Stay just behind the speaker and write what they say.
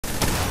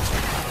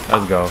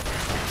Let's go.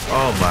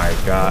 Oh my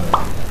god.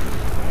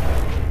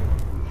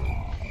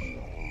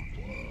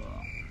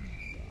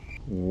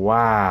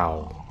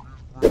 Wow.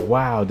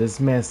 Wow,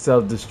 this man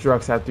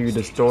self-destructs after you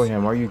destroy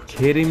him. Are you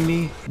kidding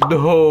me?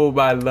 No,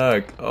 my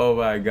luck. Oh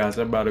my gosh,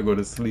 I'm about to go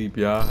to sleep,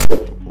 y'all.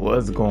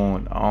 What's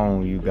going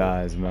on, you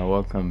guys, man?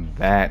 Welcome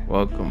back,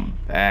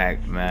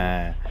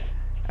 man.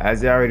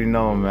 As you already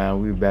know,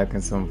 man, we back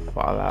in some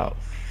Fallout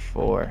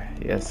 4.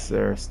 Yes,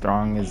 sir.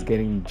 Strong is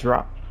getting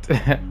dropped.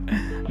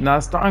 Nah,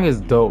 Strong is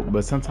dope,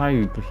 but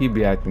sometimes he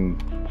be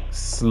acting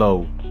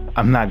slow.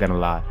 I'm not gonna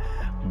lie.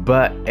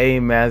 But hey,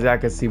 man, as y'all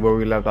can see where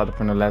we left out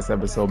from the last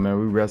episode, man,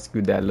 we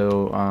rescued that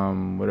little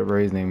whatever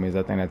his name is.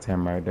 I think that's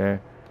him right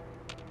there.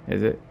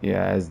 Is it?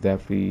 Yeah, it's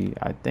definitely.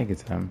 I think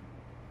it's him.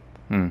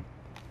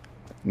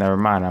 Never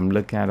mind. I'm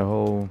looking at a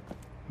whole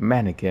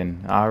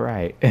mannequin. All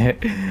right.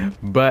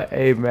 But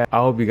hey, man, I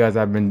hope you guys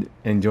have been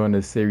enjoying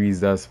the series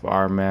thus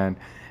far, man.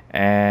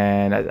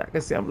 And as I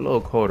can see, I'm a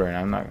little colder, and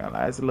I'm not gonna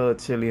lie, it's a little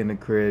chilly in the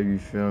crib. You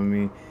feel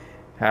me?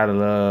 Had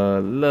a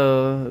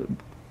little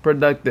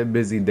productive,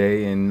 busy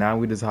day, and now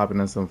we just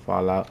hopping on some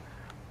Fallout.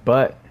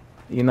 But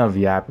enough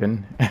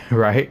yapping,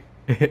 right?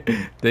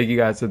 Thank you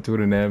guys for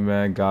tuning in,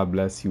 man. God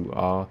bless you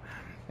all.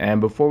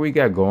 And before we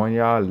get going,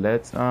 y'all,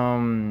 let's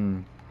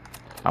I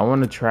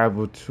want to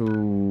travel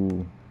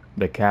to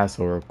the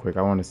castle real quick.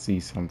 I want to see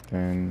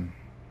something.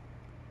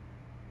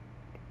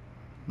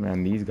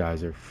 Man, these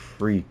guys are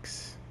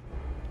freaks.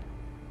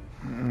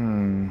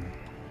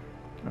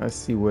 Let's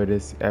see where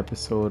this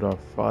episode of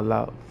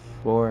Fallout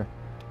 4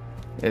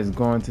 is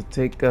going to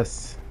take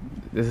us.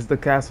 This is the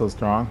castle,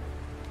 Strong.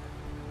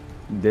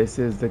 This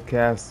is the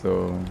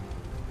castle.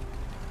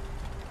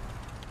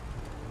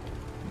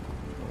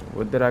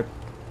 What did I...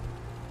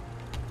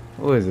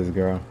 Who is this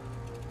girl?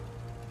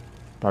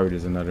 Probably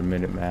just another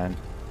minute, man.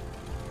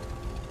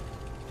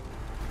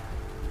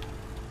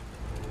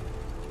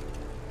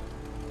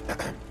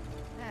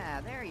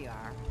 There you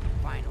are.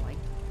 Finally.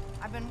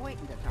 I've been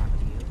waiting to talk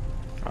to you.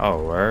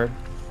 Oh, word.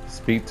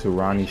 Speak to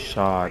Ronnie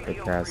Shaw at the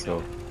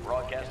castle.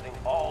 Broadcasting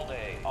all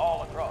day,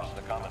 all across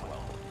the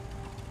Commonwealth.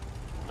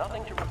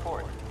 Nothing to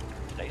report.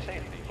 Stay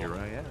safe, people. Here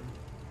I am.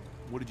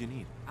 What did you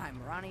need? I'm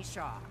Ronnie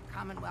Shaw,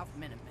 Commonwealth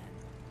Minuteman.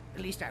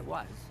 At least I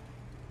was.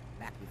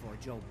 Back before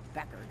Joe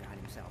Becker got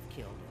himself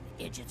killed and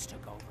the idiots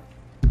took over.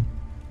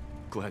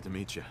 Glad to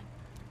meet you.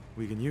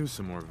 We can use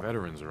some more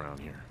veterans around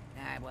here.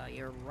 Well,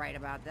 you're right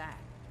about that.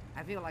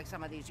 I feel like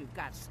some of these you've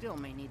got still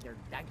may need their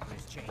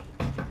diapers changed.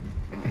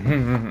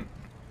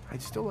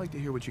 I'd still like to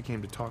hear what you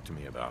came to talk to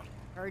me about.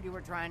 Heard you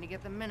were trying to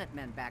get the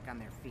Minutemen back on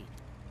their feet.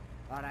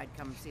 Thought I'd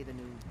come see the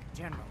new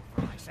general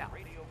for myself.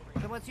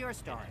 So what's your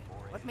story?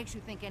 What makes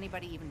you think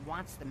anybody even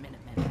wants the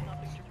Minutemen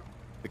back?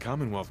 The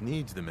Commonwealth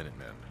needs the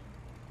Minutemen.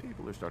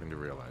 People are starting to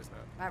realize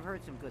that. I've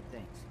heard some good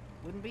things.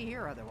 Wouldn't be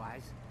here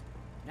otherwise.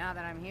 Now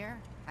that I'm here,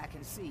 I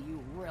can see you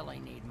really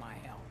need my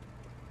help.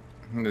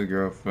 This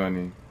girl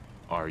funny.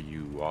 Are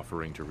you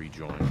offering to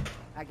rejoin?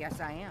 I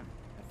guess I am.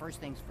 But first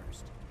things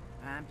first.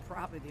 I'm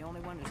probably the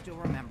only one who still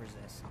remembers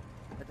this.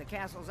 But the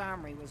castle's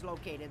armory was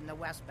located in the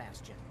West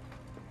Bastion.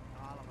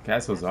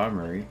 Castle's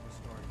armory?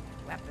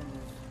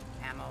 Weapons,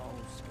 ammo,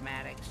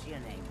 schematics, you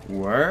name it.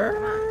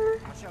 Word?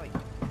 Come on, I'll show you.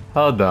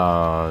 Hold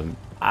on.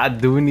 I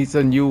do need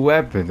some new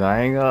weapons.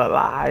 I ain't gonna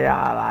lie,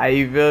 y'all.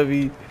 You feel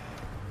me?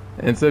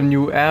 And some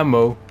new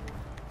ammo.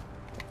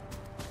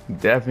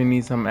 Definitely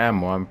need some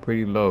ammo. I'm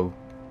pretty low.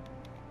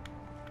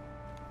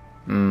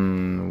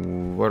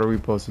 What are we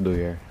supposed to do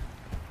here?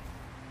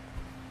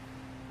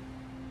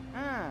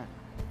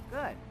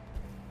 Good.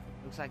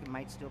 Looks like it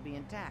might still be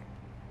intact.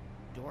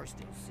 Door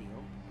still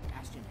sealed.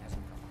 Bastion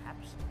hasn't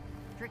collapsed.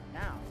 Trick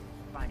now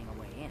is finding a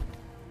way in.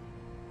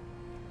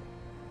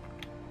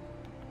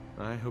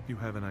 I hope you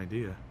have an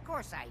idea. Of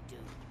course I do.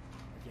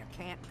 If you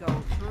can't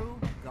go through,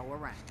 go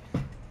around.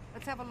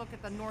 Let's have a look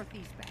at the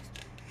northeast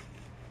bastion.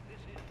 This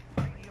is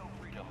Radio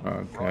Freedom.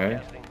 Okay.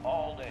 Broadcasting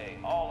all day,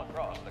 all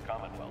across the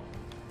Commonwealth.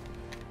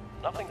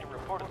 Nothing to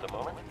report at the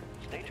moment.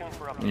 Stay tuned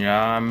for updates.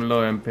 Yeah, I'm a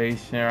little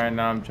impatient right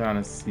now. I'm trying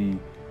to see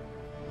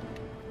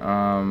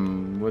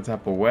what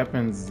type of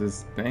weapons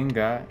this thing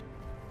got.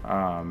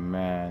 Oh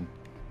man.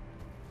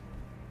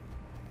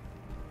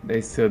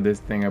 They sealed this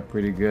thing up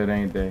pretty good,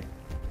 ain't they?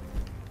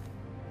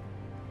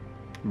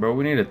 Bro,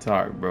 we need to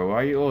talk, bro.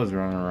 Why you always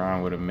running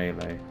around with a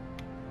melee?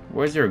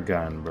 Where's your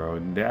gun, bro?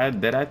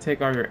 Did I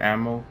take all your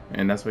ammo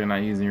and that's why you're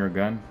not using your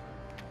gun?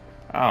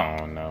 I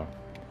don't know.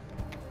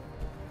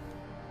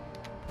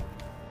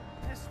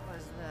 This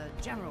was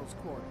the general's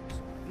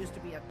quarters. Used to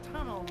be a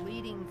tunnel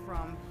leading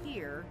from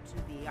here to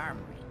the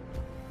armory.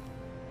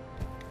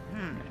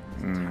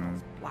 The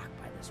tunnel's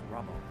blocked by this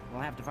rubble.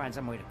 We'll have to find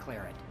some way to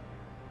clear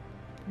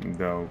it.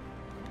 Dope.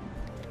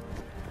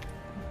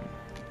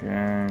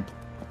 Okay.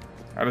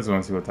 I just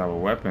want to see what type of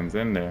weapons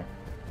in there.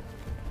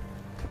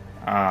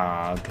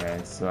 Ah,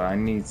 okay. So I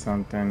need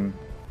something.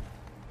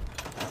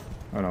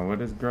 Hold on, what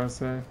does girl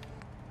say?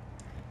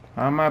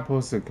 How am I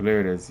supposed to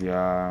clear this,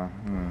 y'all?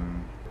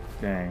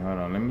 Dang, hold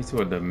on. Let me see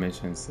what the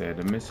mission said.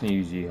 The mission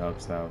usually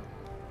helps out.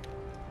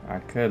 I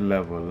could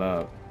level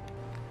up.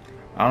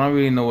 I don't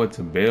really know what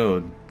to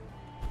build.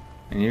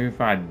 And even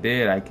if I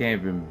did, I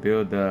can't even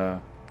build the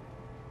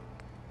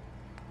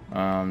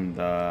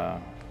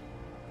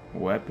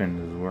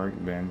weapons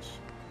workbench.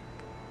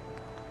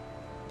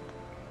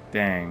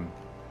 Dang.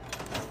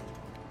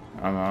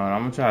 I'm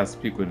gonna try to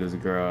speak with this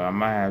girl. I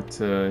might have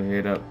to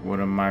hit up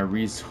one of my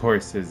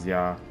resources,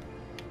 y'all.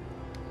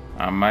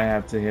 I might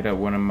have to hit up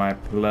one of my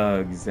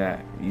plugs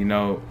that, you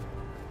know,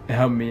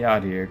 help me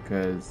out here,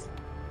 cause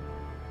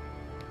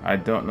I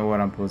don't know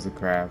what I'm supposed to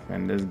craft,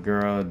 and this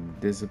girl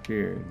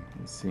disappeared,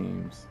 it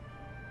seems.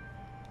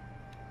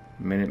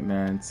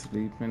 Minuteman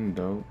sleeping,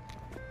 dope.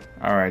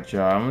 Alright,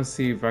 y'all, I'm gonna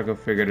see if I can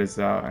figure this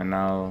out, and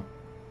I'll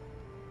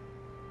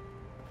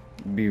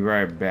be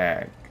right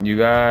back. You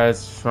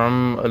guys,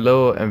 from a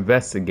little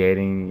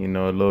investigating, you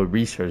know, a little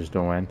research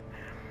doing,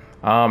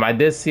 I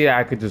did see that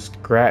I could just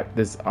scrap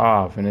this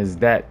off, and it's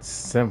that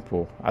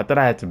simple. I thought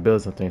I had to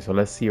build something, so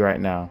let's see right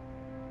now.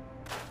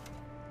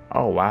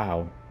 Oh,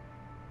 wow.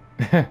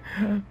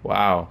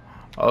 Wow.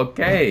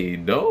 Okay,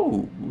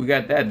 dope. We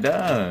got that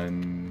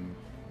done.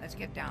 Let's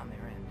get down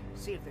there and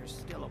see if there's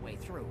still a way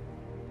through.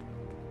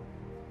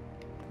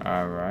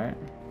 Alright.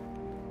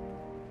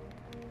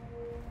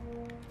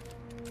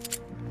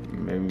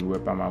 Maybe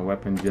whip out my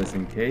weapon just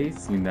in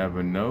case. You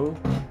never know.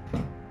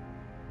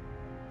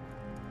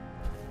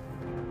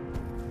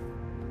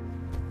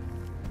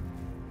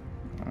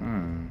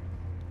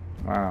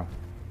 Wow.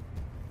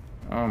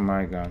 Oh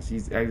my gosh,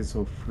 these eggs are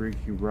so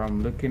freaky, bro.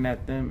 I'm looking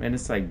at them and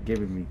it's like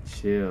giving me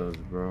chills,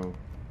 bro.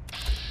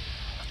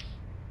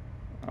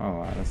 Oh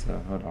wow, that's a,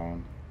 hold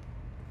on.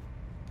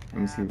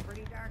 Let me see.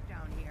 Pretty dark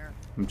down here.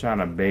 I'm trying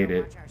to bait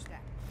it. Watch our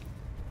step.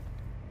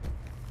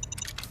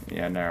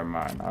 Yeah, never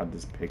mind. I'll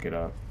just pick it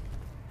up.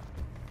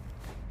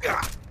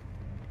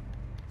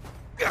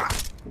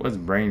 What's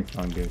brain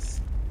fungus?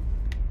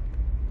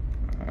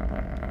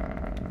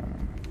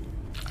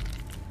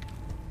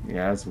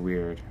 Yeah, that's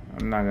weird.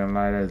 I'm not gonna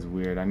lie, that's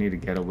weird. I need to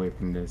get away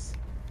from this.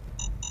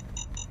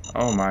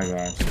 Oh my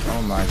gosh.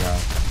 Oh my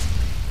gosh.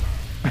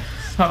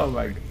 Oh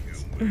my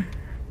gosh.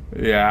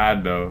 Yeah, I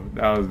know.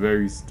 That was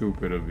very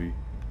stupid of me.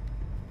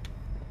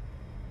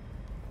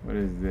 What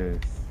is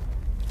this?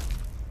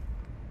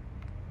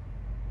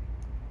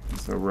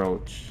 It's a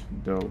roach.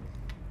 Dope.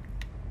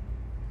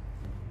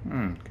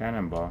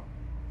 Cannonball.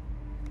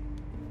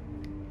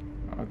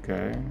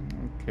 Okay.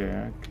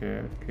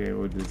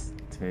 We'll just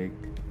take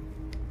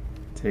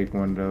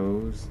one of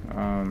those.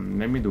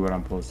 Let me do what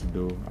I'm supposed to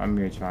do. I'm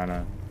here trying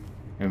to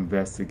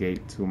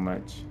investigate too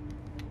much.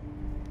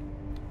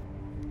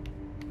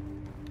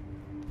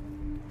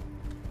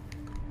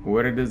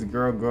 Where did this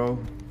girl go?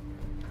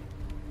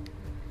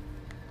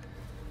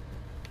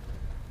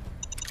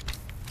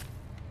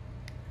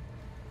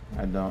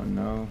 I don't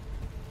know.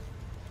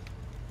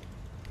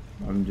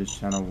 I'm just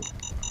trying to.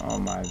 Oh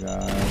my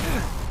god.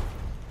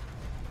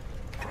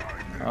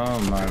 Oh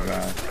my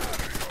god.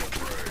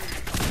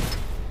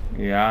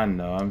 Yeah, I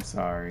know. I'm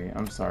sorry.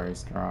 I'm sorry,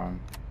 Strong.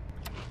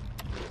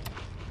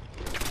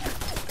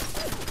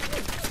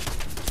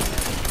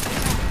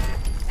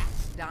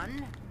 That's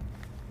done.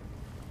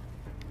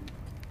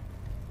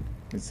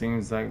 It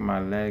seems like my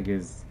leg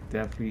is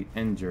definitely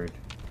injured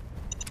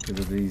because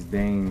of these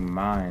dang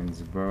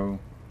mines, bro.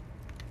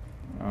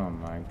 Oh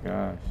my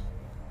gosh.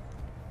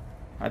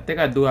 I think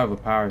I do have a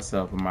power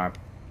cell for my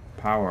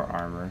power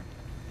armor.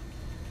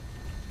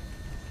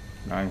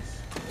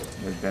 Nice.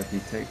 Let's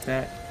definitely take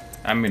that.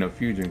 I mean a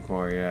fusion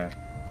core, yeah.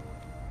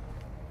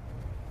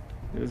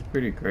 It's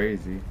pretty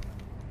crazy.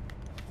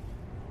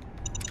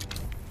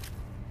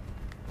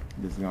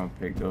 Just gonna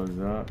pick those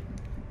up.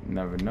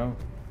 Never know.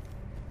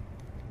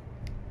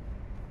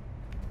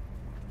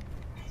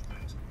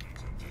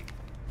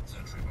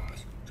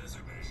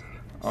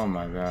 Oh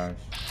my gosh.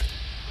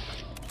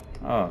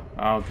 Oh,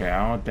 okay.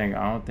 I think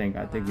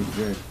it's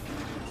good.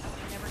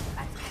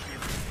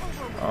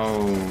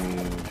 Oh,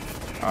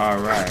 all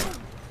right.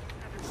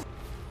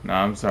 No,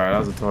 I'm sorry. That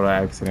was a total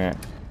accident.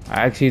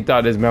 I actually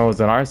thought this man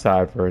was on our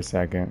side for a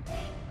second.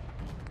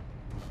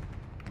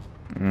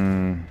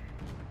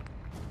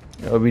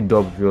 It would be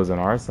dope if he was on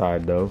our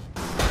side, though.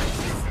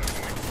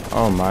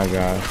 Oh my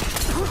gosh.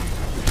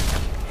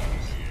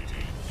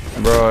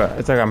 Bro,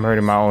 it's like I'm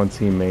hurting my own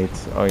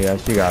teammates. Oh yeah,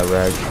 she got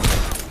wrecked.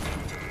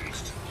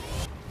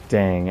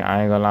 Dang,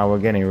 I ain't gonna lie, we're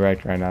getting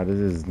wrecked right now. This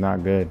is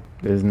not good.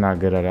 This is not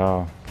good at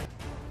all.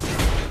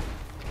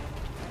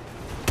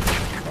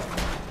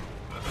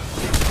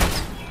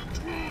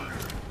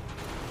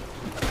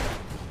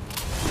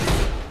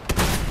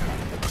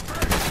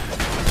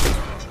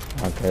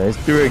 Okay, it's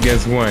 3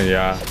 against 1,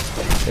 y'all.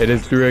 It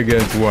is 3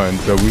 against 1,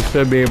 so we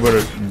should be able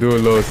to do a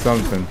little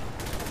something.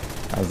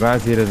 As long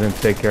as he doesn't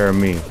take care of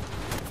me.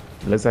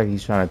 It looks like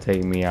he's trying to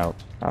take me out.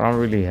 I don't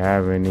really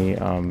have any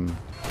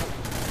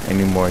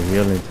more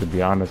healing, to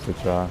be honest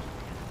with y'all.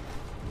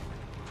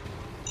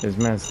 This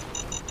mess.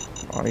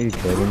 Are you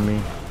kidding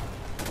me?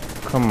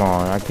 Come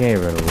on, I can't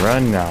even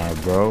run now,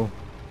 bro.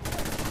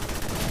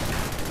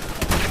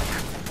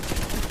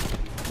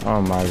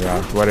 Oh my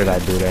gosh, why did I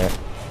do that?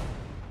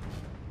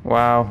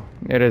 Wow,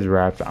 it is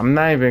wrapped. I'm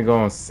not even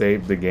going to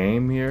save the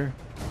game here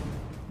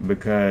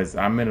because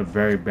I'm in a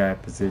very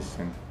bad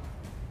position.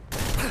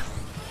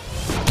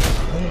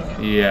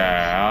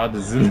 Yeah, I'll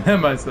just let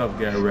myself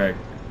get wrecked.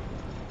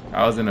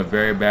 I was in a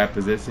very bad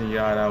position,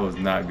 y'all. That was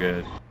not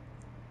good.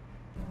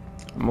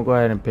 I'm gonna go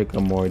ahead and pick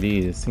up more of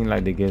these. It seems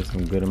like they give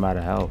some good amount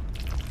of health.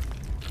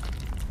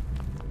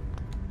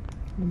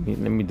 Let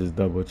me just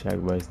double check,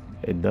 but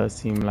it does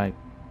seem like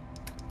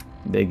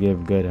they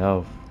give good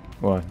health.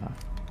 Well,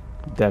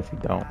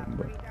 definitely don't,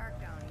 Pretty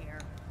dark down here.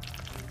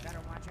 We better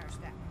watch our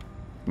step.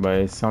 but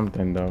it's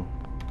something though.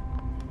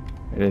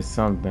 It is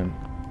something.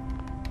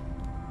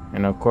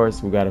 And of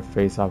course, we gotta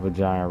face off a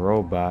giant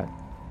robot.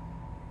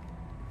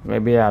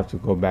 Maybe I have to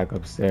go back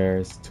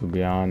upstairs, to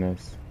be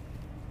honest,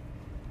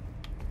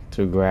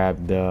 to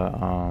grab the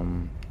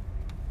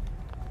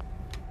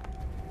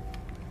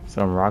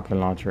some rocket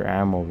launcher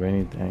ammo, if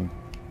anything.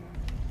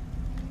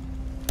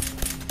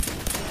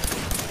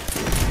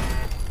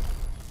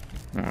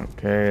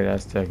 Okay,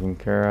 that's taken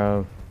care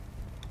of.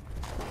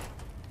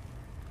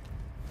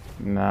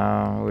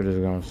 Now we're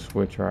just gonna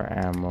switch our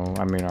ammo.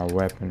 I mean our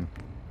weapon.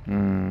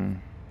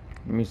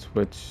 Let me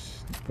switch.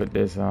 Put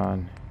this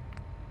on.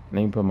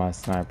 Let me put my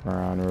sniper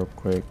on real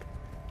quick,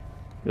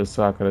 just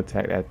so I could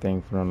attack that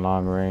thing from the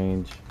long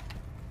range.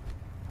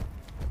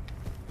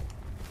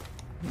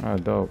 Oh,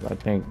 dope. I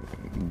think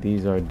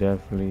these are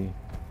definitely...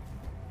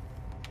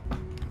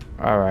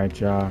 Alright,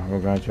 y'all. We're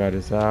gonna try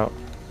this out.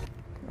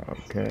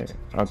 Okay.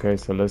 Okay,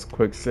 so let's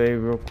quick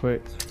save real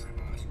quick.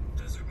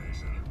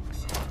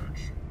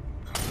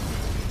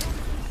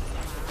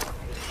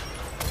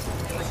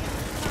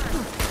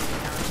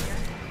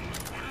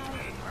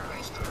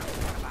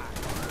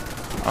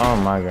 Oh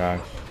my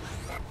gosh.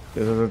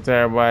 This is a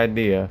terrible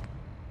idea.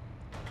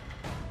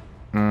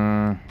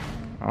 I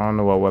don't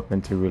know what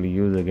weapon to really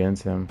use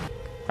against him.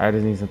 I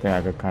just need something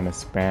I could kind of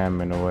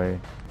spam in a way.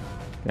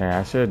 Dang,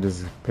 I should have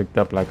just picked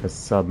up like a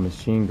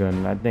submachine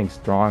gun. I think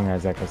Strong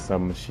has like a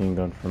submachine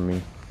gun for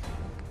me.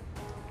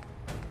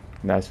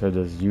 That I should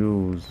just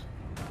use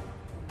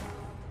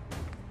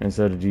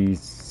instead of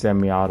these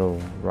semi-auto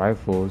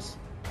rifles.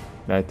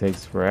 That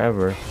takes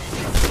forever.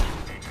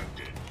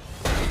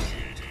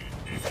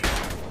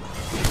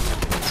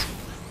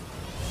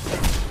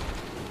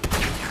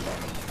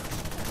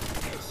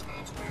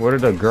 Where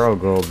did the girl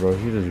go, bro?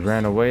 She just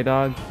ran away,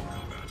 dog?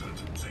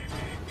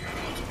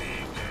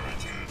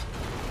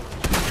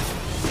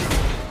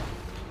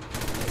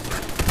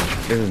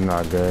 This is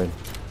not good.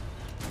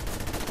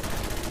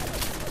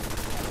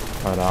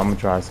 Hold on, I'm gonna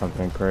try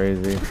something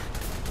crazy.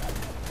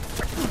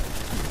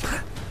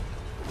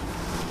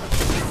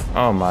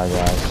 Oh my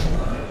gosh.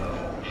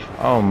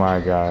 Oh my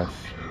gosh.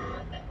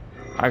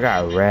 I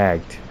got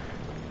ragged.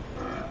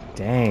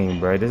 Dang,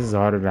 bro. This is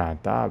harder than I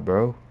thought,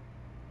 bro.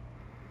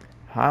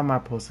 How am I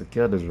supposed to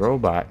kill this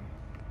robot?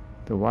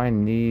 Do I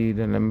need...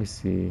 Let me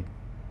see.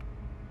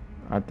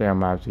 I think I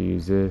might have to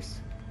use this.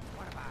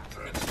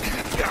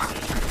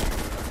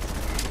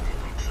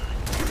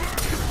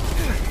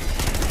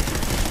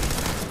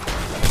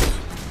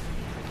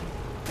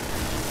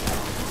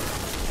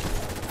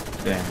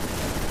 Damn.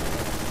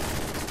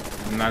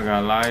 I'm not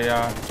gonna lie,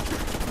 y'all.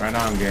 Right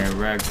now I'm getting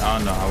wrecked. I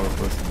don't know how we're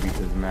supposed to beat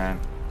this man.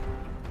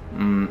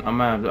 I'm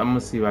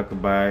gonna see if I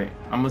could buy...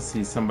 I'm gonna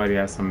see somebody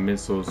has some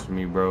missiles for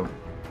me, bro.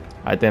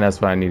 I think that's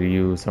what I need to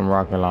use, some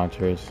rocket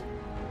launchers.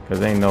 Cause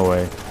ain't no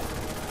way.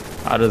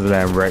 I'll just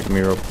let him wreck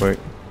me real quick.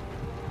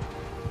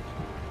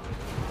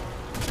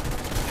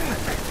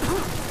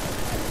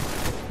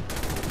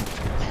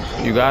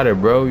 You got it,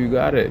 bro. You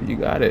got it. You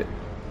got it.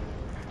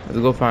 Let's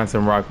go find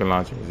some rocket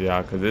launchers,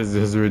 y'all, cause this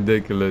is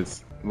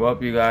ridiculous. Well,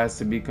 you guys,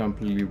 to be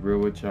completely real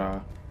with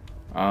y'all,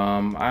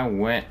 I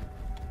went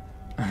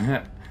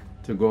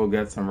to go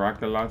get some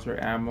rocket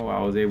launcher ammo. I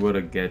was able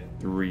to get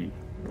 3,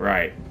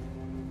 right?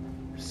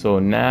 So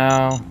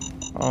now,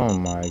 oh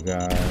my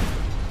god.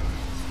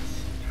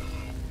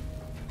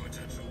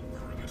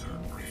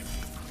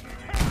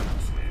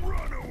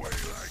 Run away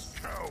like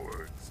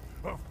cowards,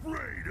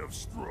 afraid of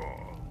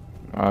Strong.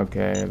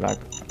 Okay, like,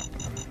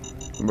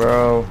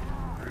 bro.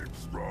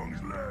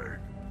 Strong's leg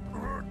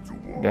hurt to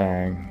walk.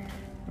 Dang.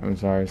 I'm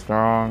sorry,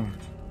 Strong.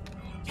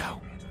 Yo,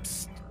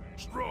 psst.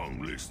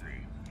 Strong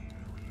listening.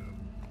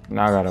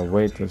 Now I gotta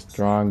wait till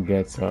Strong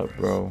gets up,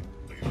 bro.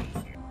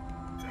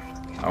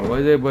 I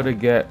was able to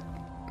get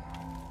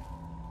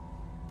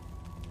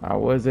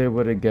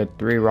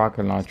 3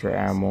 rocket launcher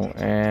ammo,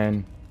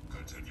 and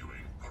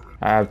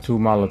I have 2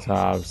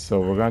 Molotovs, so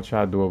we're gonna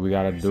try to do what we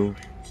gotta do.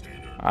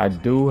 I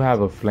do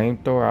have a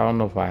flamethrower. I don't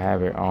know if I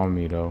have it on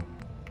me though.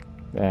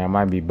 Yeah, I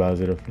might be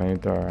buzzing a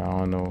flamethrower. I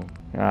don't know.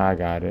 Yeah, I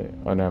got it.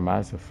 Oh, never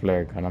mind. It's a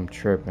flare gun. I'm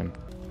tripping.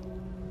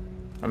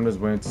 I'm just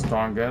waiting to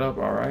Strong get up.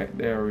 All right,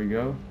 there we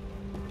go.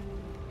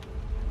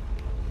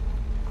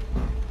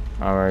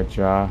 All right,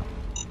 y'all.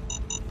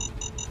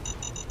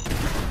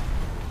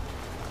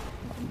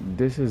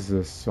 This is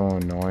just so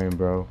annoying,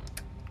 bro.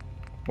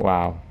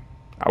 Wow.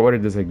 I would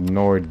have just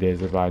ignored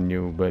this if I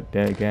knew, but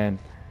then again,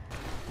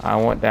 I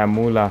want that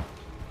moolah.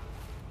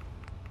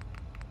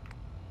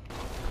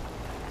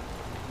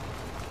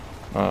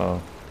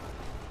 Uh-oh.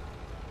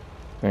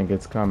 Think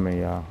it's coming,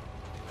 y'all.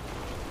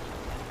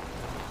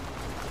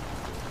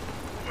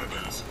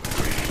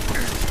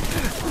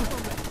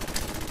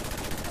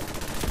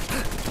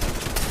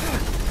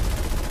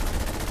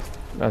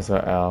 That's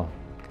a L.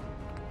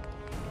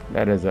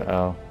 That is a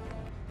L.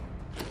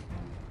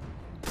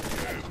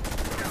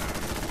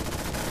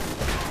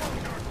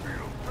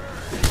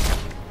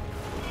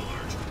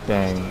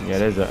 Dang, yeah,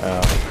 there's a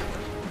L.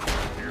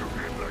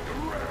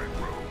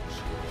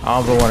 I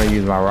don't even want to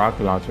use my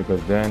rocket launcher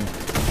because then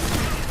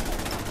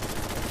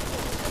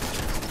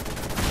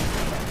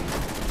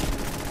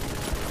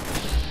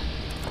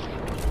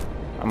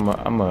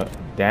I'ma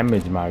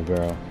damage my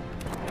girl.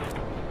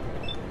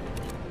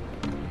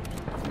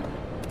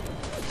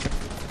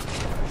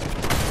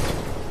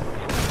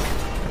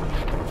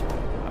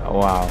 Oh,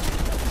 wow.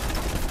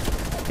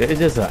 It's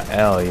just a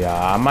L,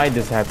 y'all. I might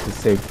just have to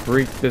say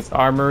freak this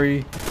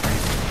armory.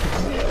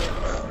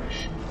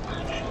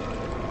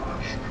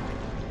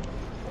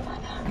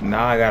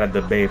 Now I gotta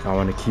debate if I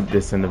want to keep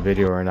this in the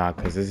video or not,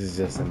 because this is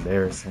just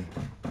embarrassing.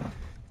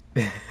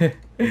 This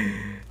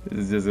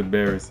is just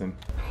embarrassing.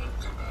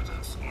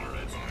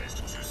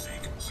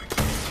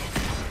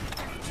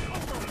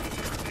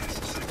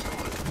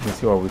 Let's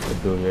see what we can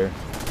do here.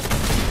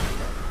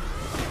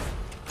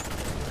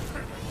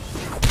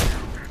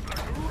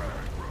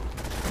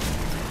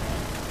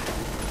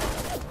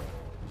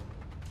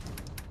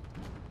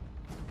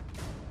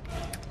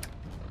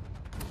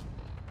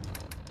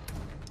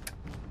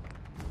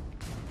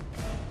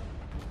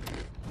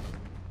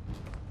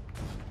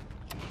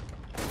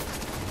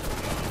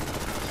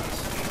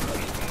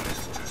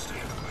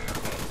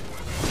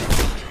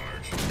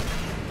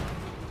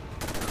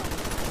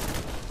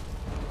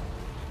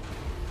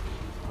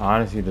 I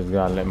honestly just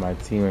gotta let my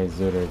teammates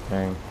do their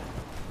thing.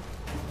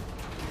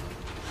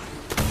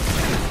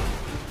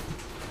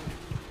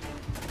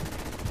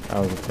 That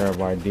was a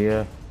terrible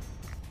idea.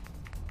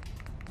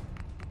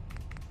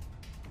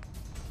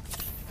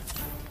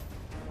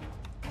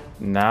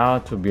 Now,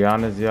 to be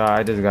honest, y'all,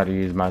 I just gotta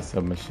use my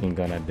submachine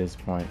gun at this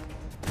point.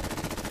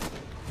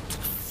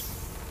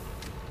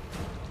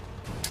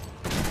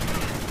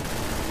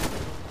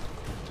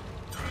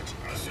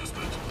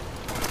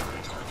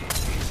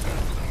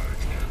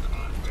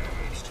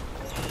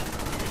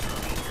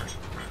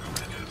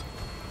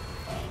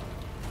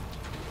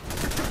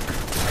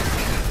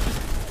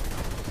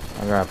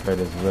 I gotta play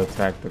this real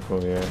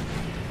tactical here.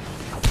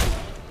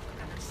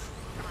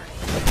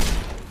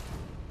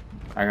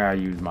 I gotta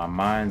use my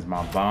mines,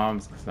 my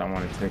bombs, because I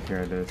want to take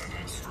care of this.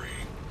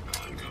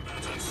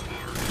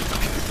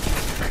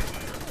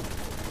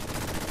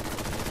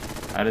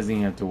 I just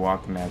didn't have to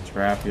walk in that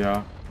trap,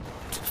 y'all.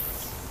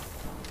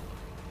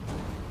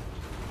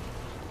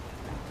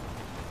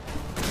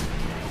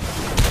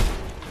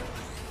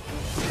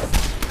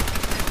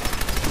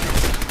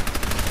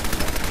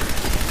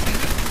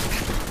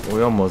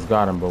 We almost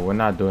got him, but we're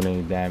not doing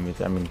any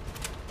damage. I mean,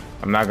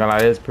 I'm not gonna lie,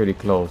 it's pretty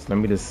close. Let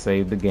me just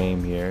save the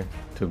game here,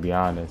 to be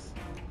honest.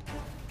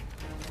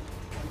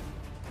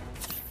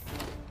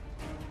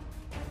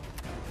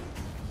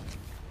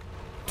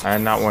 I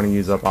did not want to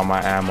use up all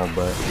my ammo,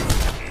 but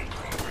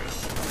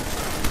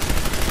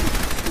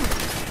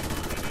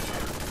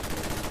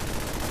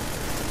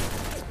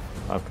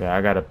okay,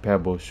 I got a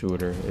pebble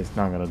shooter. It's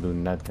not gonna do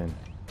nothing.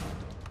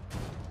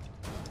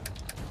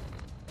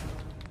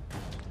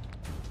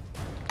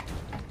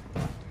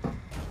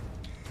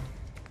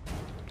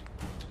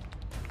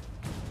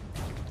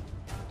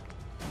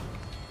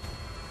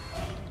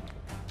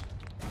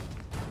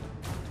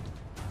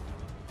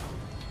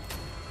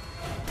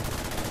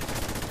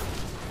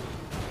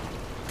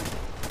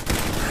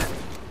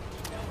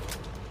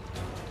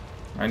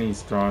 I need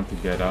Strong to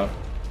get up.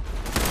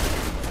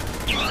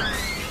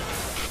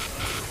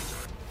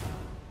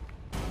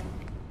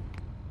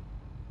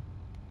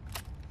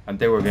 I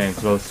think we're getting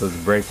close to the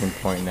breaking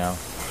point now.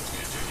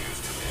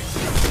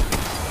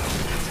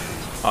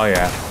 Oh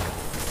yeah.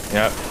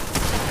 Yep.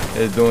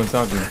 It's doing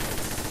something.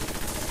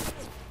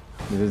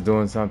 It's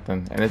doing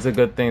something. And it's a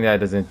good thing that it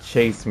doesn't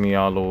chase me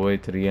all the way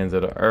to the ends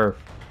of the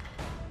earth.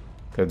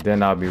 Cause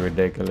then I'll be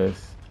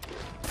ridiculous.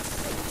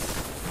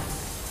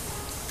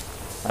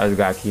 I just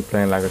gotta keep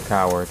playing like a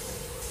coward.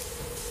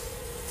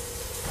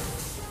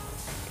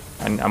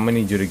 I'm gonna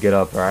need you to get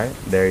up, alright?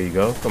 There you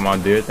go. Come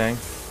on, do your thing.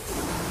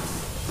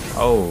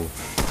 Oh.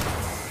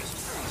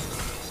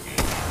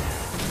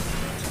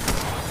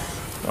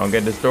 Don't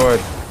get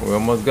destroyed. We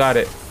almost got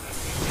it.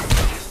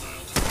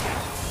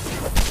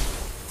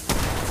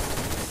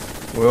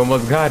 We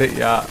almost got it,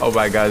 y'all. Oh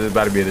my god, this is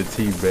about to be the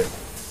team bit.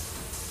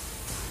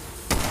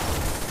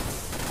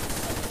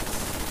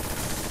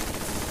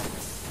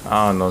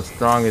 I don't know.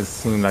 Strong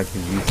seems like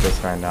he's useless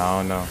right now. I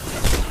don't know.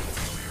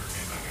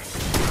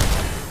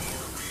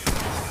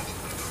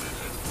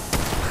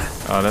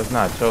 Oh, let's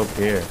not choke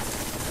here.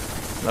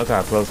 Look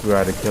how close we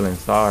are to killing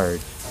Sarge.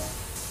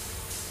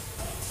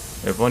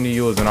 If only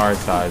you was on our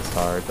side,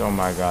 Sarge. Oh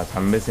my gosh,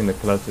 I'm missing the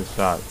clutchest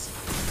shots.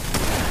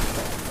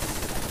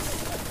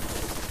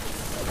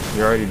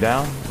 You're already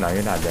down? No,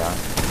 you're not down.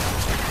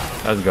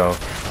 Let's go.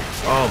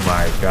 Oh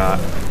my god.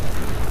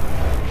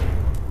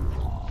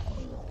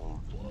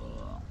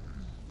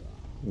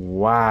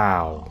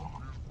 Wow.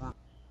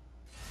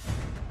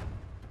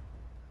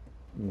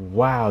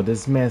 Wow,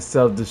 this man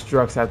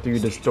self-destructs after you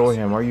destroy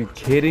him. Are you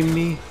kidding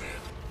me?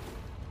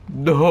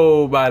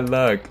 No, my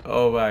luck.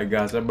 Oh my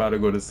gosh, I'm about to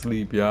go to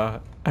sleep,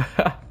 y'all.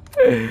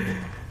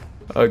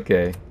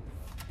 Okay.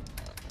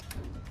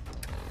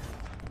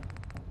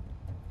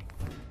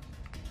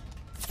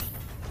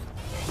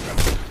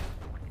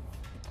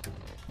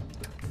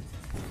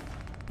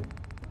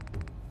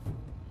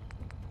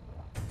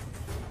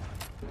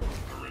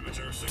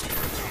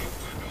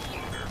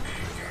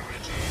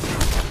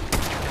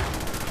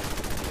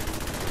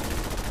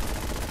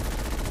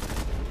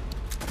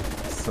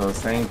 So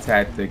same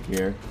tactic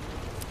here.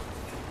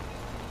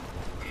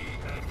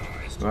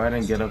 Go ahead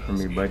and get up for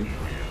me, buddy.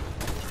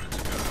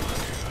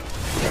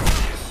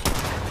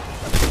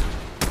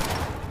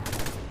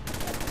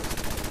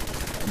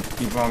 Just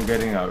keep on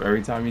getting up.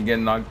 Every time you get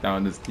knocked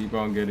down, just keep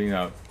on getting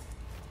up.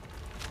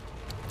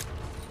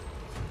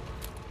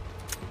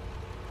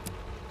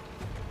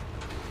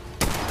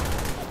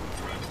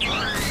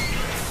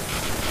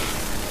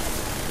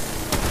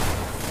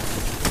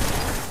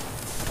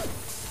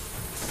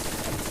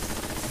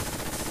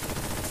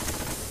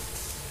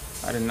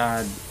 I did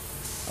not.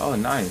 Oh,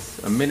 nice.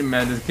 A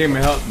Minuteman just came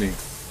and helped me.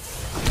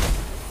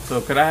 So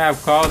could I have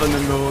called on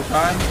him the whole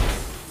time?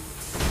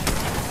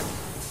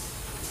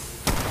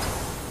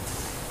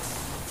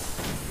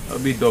 That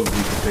would be dope if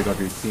you could pick up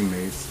your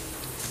teammates.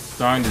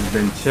 Starn has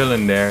been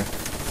chilling there.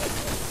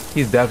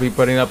 He's definitely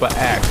putting up an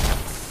act.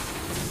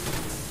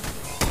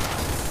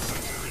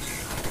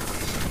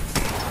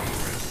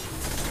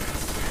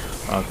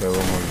 Okay,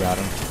 one more got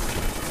him.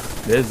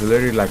 This is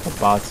literally like a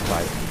boss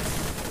fight.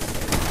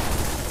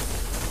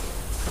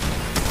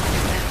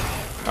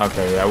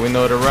 Okay, yeah, we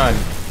know to run.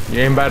 You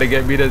ain't about to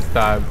get me this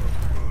time.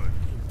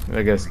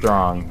 Look at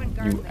Strong.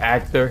 You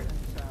actor.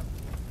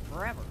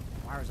 Forever,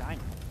 as far as I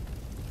know.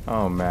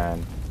 Oh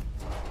man.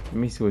 Let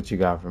me see what you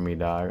got for me,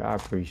 dog. I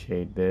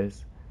appreciate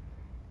this.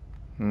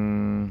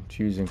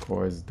 Choosing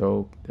core is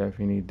dope.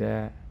 Definitely need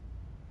that.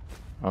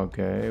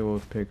 Okay, we'll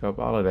pick up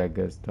all of that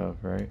good stuff,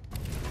 right?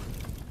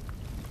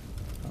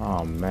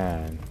 Oh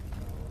man.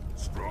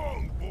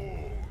 Strong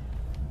boy.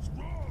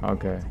 Strong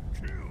Okay.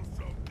 to kill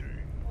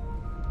something.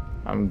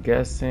 I'm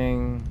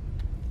guessing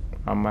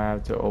I might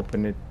have to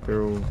open it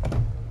through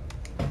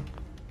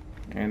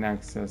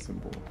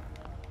inaccessible.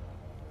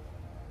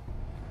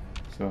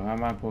 So how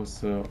am I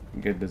supposed to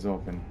get this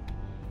open?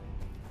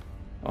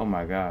 Oh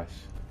my gosh.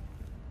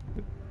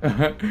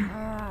 Let's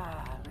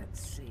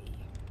see.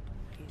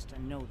 I used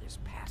to know this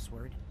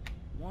password.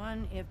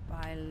 One if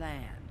by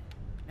land.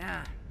 Nah,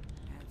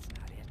 that's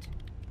not it.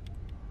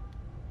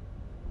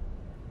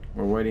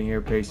 We're waiting here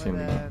For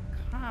patiently. the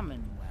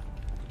Commonwealth.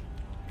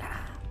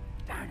 Ah,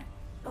 darn it.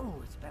 Oh,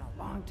 it's been a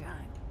long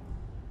time.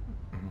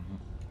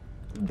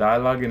 The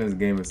dialogue in this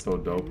game is so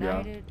dope, y'all.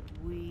 United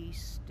we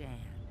stand.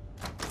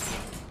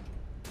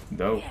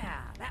 Dope.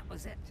 Yeah, that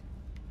was it.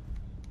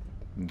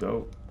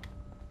 Dope.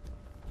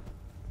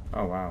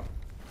 Oh wow.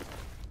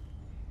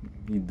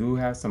 You do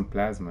have some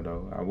plasma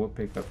though. I will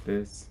pick up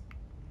this.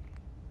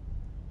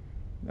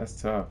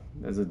 That's tough.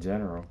 There's a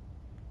general.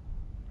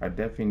 I've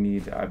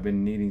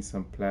been needing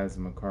some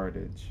plasma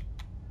cartage.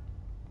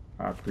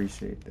 I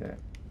appreciate that.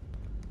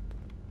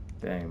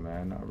 Dang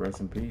man, rest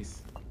in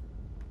peace.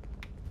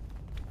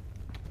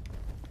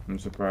 I'm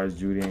surprised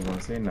Judy ain't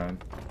gonna say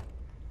nothing.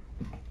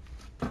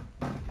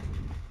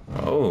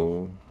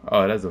 Oh,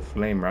 that's a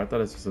flamer. I thought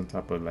this was some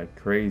type of like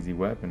crazy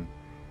weapon.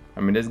 I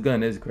mean, this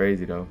gun is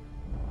crazy though.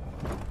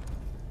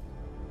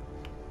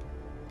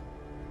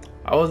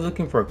 I was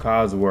looking for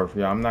Cosworth,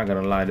 y'all. I'm not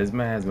gonna lie. This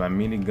man has my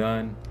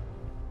minigun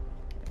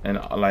and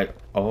like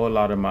a whole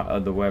lot of my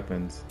other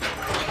weapons.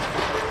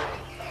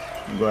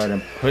 Go ahead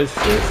and push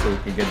this so we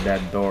can get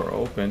that door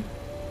open.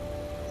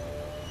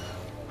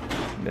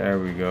 There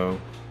we go.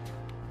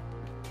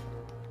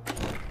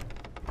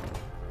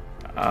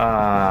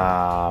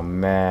 Ah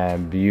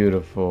man,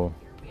 beautiful.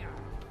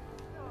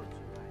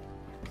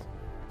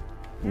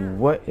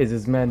 What is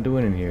this man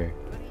doing in here?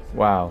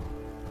 Wow.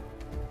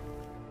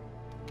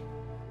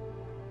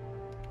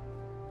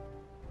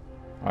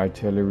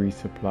 Artillery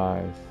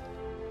supplies.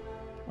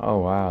 Oh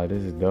wow,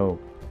 this is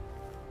dope.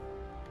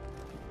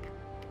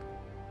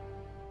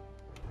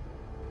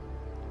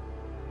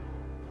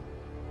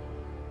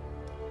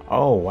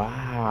 Oh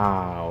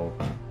wow.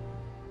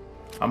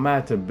 I'm gonna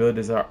have to build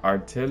this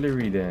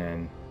artillery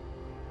then.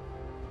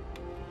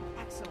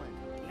 Excellent.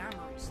 The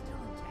armory's still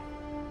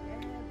intact.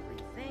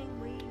 Everything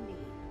we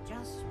need.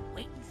 Just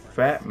waiting for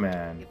Fat us.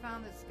 man. You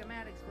found the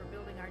schematics for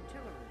building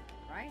artillery,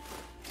 right?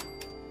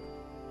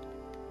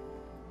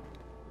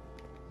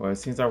 Well, it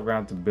seems like we're going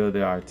to have to build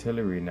the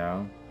artillery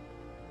now.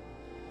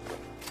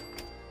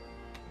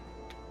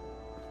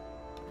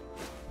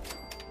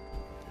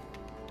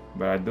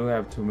 But I do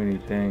have too many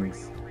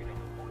things.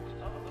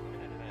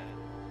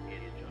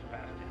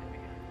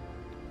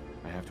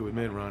 I have to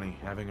admit, Ronnie,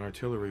 having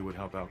artillery would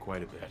help out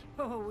quite a bit.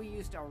 Oh, we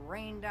used to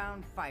rain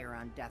down fire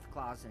on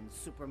Deathclaws and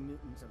super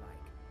mutants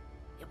alike.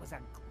 It was a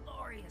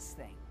glorious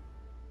thing.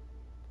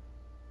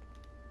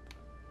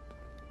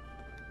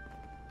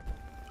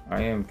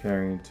 I am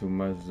carrying too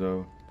much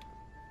though.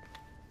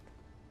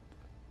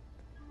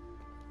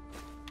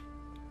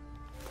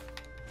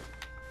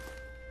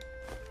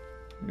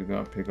 We're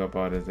gonna pick up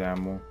all this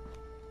ammo.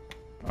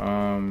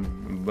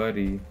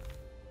 Buddy,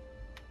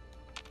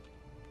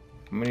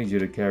 I'm gonna need you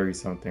to carry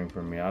something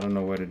for me. I don't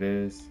know what it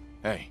is.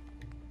 Hey.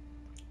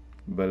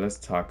 But let's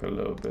talk a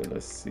little bit.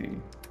 Let's see.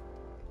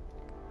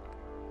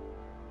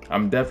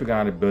 I'm definitely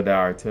gonna build that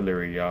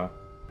artillery, y'all.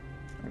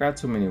 I got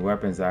too many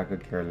weapons I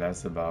could care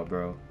less about,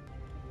 bro.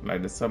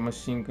 Like the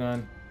submachine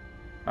gun,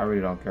 I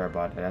really don't care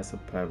about that. That's a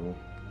pebble.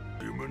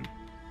 Human.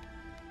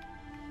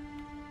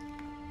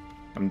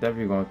 I'm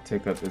definitely gonna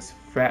take up this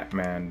fat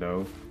man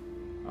though.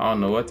 I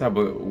don't know what type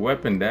of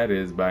weapon that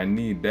is, but I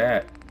need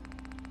that.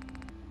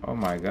 Oh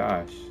my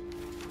gosh.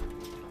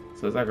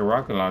 So it's like a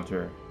rocket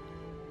launcher.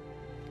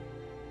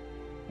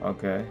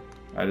 Okay.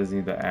 I just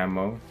need the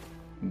ammo.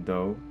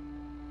 Dope.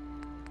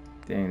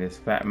 Dang, this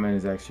fat man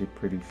is actually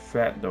pretty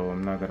fat though,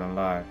 I'm not gonna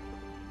lie.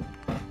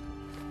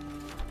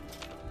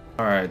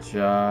 Alright,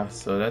 y'all.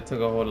 So that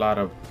took a whole lot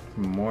of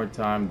more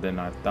time than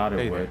I thought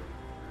it would.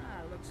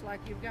 Looks like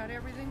you've got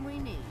everything we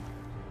need.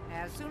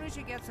 As soon as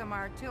you get some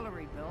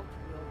artillery built,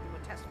 we'll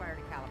do a test fire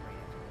to calibrate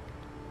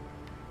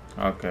it.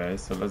 Okay,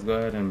 so let's go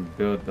ahead and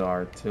build the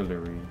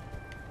artillery.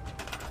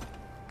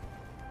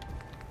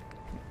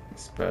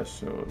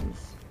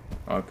 Specials.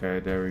 Okay,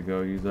 there we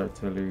go. Use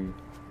artillery.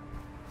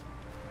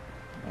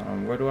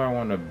 Where do I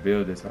want to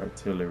build this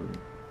artillery?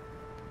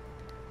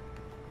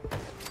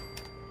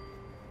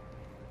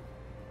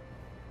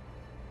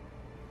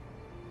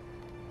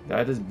 Did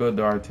I just build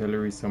the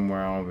artillery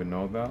somewhere I don't even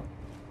know about?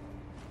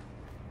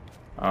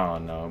 I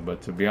don't know,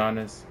 but to be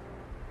honest,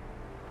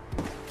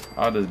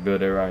 I'll just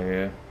build it right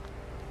here,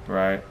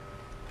 right?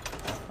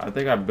 I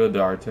think I built the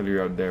artillery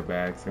up there by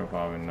accident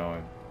without even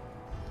knowing.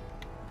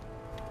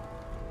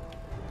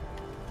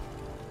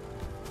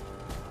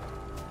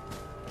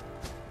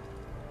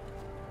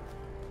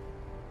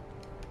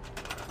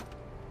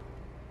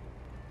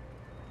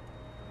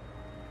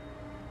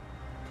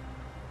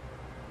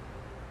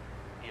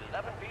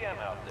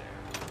 Out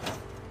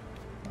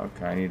there.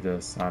 Okay, I need to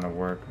assign a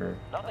worker.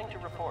 Nothing to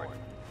report.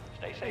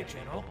 Stay safe,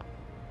 General.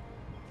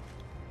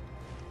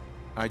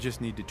 I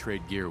just need to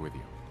trade gear with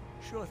you.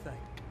 Sure thing.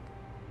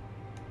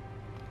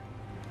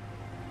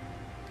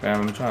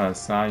 Fam, I'm trying to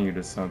assign you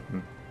to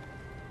something.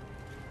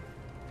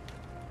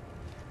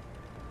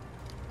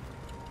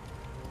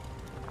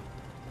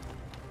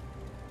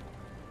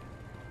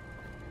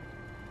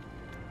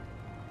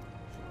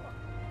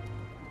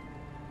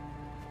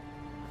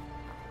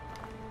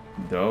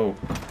 Dope.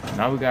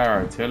 Now we got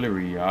our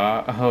artillery,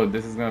 y'all. Oh,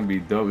 this is gonna be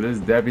dope. This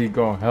is definitely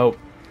gonna help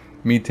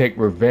me take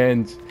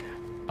revenge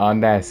on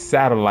that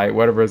satellite,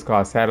 whatever it's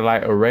called,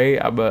 satellite array.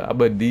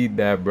 I'ma need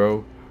that,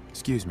 bro.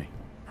 Excuse me.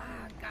 Ah,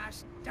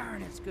 gosh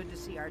darn, it's good to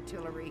see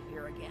artillery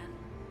here again.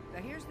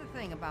 Now here's the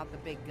thing about the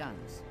big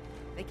guns.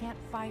 They can't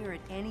fire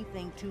at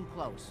anything too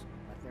close,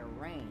 but their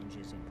range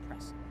is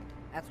impressive.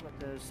 That's what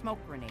the smoke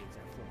grenades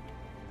are for.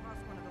 Toss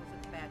one of those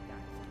at the bad guys.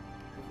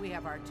 If we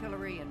have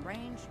artillery in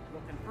range,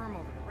 we'll confirm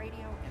over the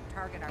radio and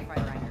target our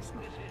fire on your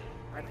smoke.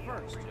 But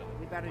first,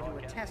 we better do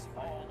a test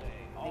fire.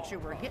 Make sure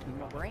we're hitting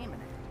what we're aiming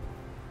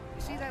at.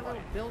 You see that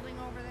little building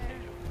over there?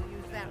 We'll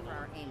use that for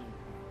our aim.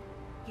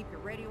 Keep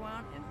your radio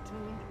on and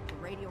tuned to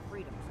Radio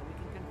Freedom so we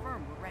can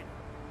confirm we're ready.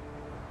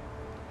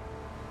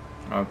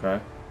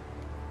 Okay.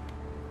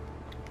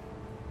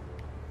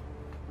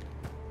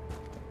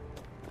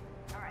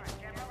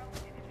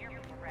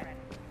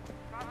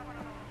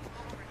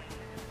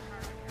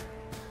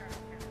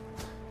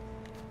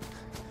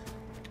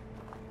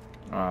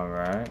 All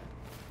right.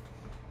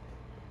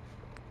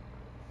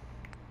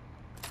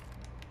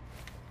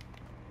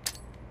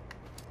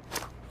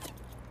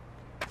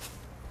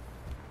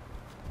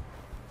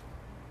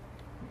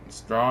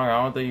 Strong,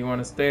 I don't think you want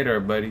to stay there,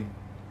 buddy.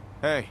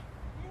 Hey.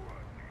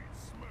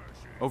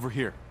 Over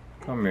here.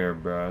 Come here,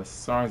 bro.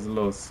 Strong's a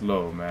little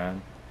slow, man.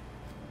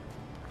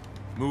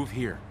 Move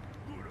here.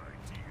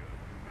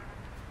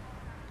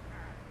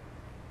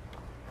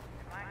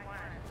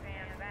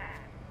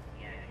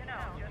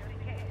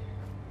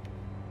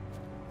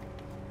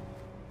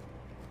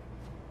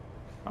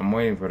 I'm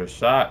waiting for the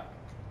shot.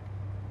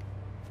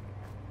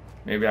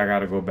 Maybe I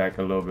gotta go back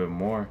a little bit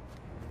more.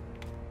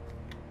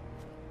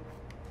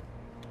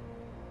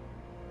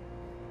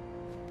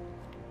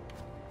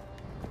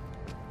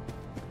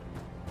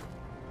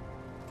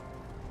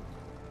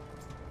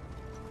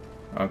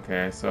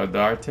 Okay, so the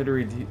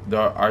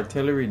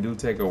artillery do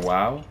take a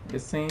while, it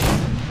seems.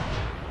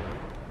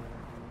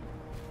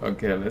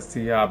 Okay, let's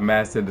see how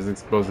massive this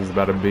explosive is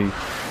about to be.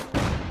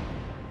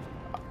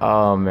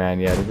 Oh man,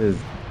 yeah, this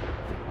is.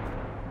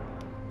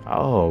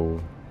 Oh,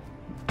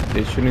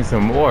 they're shooting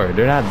some more.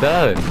 They're not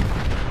done.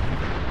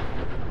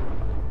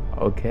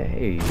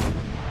 Okay.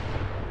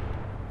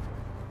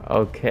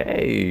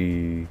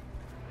 Okay.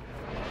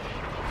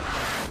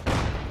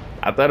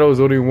 I thought it was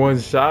only one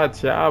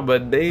shot, y'all,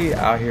 but they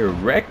out here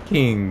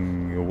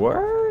wrecking.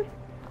 Word?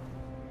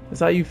 That's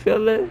how you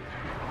feel it?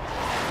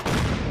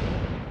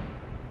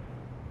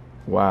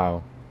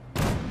 Wow.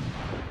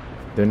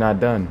 They're not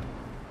done.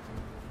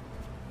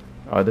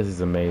 Oh, this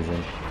is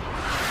amazing.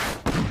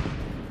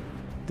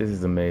 This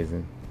is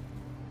amazing.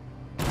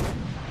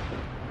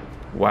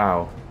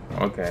 Wow.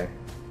 Okay.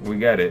 We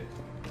got it.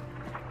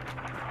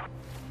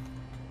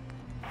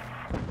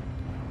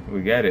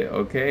 We got it.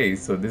 Okay,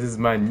 so this is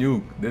my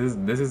nuke.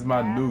 This is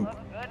my nuke.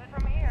 Good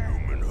from here.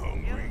 Human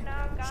hungry, You've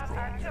now got strong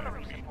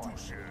artillery enemy support.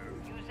 to share.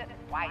 Use it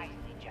wisely,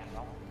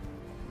 General.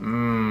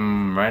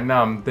 Right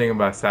now I'm thinking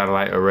about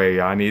satellite array.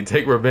 Y'all. I need to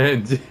take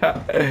revenge.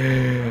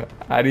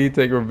 I need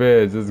to take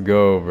revenge. Let's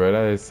go, bro.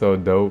 That is so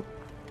dope.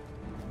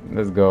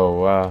 Let's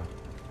go. Wow.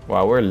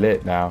 Wow, we're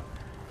lit now.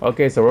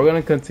 Okay, so we're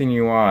gonna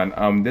continue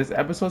on. This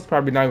episode's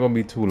probably not gonna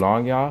be too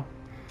long, y'all.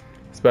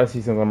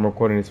 Especially since I'm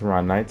recording this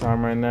around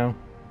nighttime right now.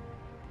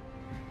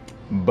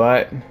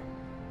 But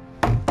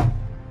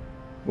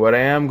what I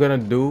am gonna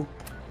do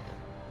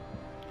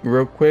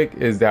real quick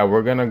is that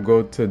we're gonna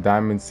go to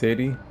Diamond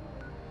City.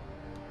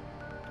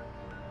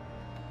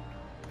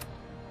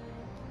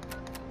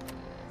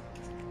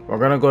 We're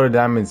gonna go to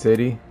Diamond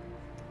City.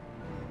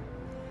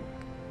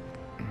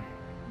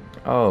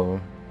 Oh,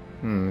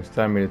 it's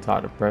telling me to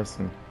talk to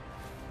Preston.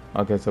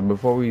 Okay, so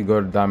before we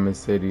go to Diamond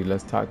City,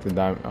 let's talk to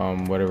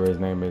whatever his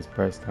name is,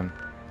 Preston,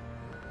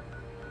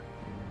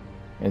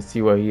 and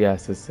see what he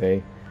has to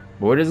say.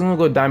 But we're just gonna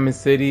go Diamond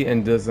City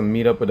and just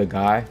meet up with a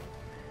guy.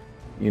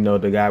 You know,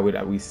 the guy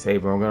that we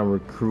saved. We're gonna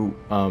recruit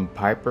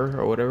Piper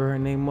or whatever her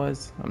name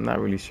was. I'm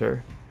not really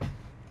sure.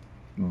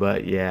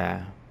 But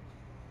yeah.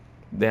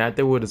 Then I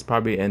think we'll just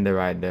probably end it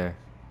right there.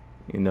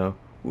 You know,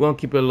 we're gonna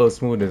keep it a little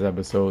smooth this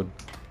episode.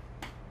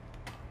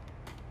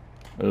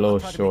 A little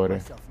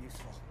shorter.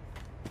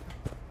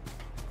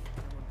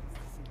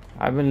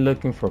 I've been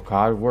looking for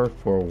card work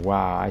for a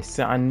while.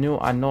 I know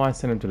I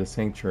sent him to the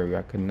sanctuary.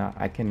 I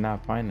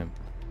cannot find him.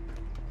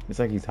 It's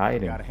like he's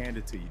hiding. Gotta hand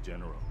it to you,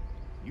 General.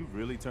 You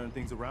really turned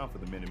things around for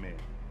the Minutemen.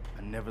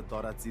 I never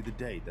thought I'd see the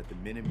day that the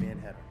Minutemen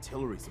had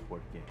artillery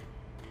support again.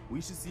 We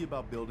should see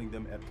about building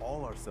them at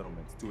all our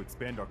settlements to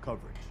expand our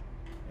coverage.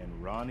 And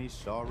Ronnie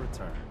Shaw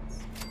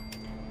returns.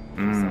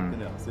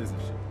 Something else, isn't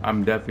she?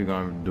 I'm definitely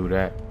gonna do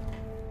that.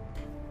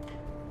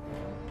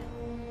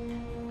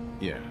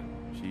 Yeah,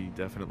 she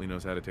definitely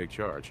knows how to take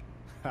charge.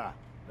 Ha!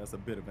 That's a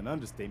bit of an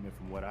understatement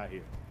from what I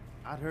hear.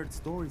 I'd heard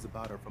stories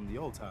about her from the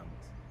old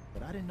timers,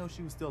 but I didn't know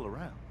she was still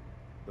around.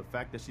 The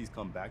fact that she's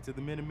come back to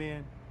the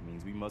Minutemen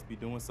means we must be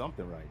doing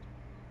something right.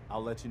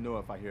 I'll let you know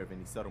if I hear of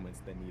any settlements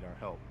that need our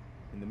help.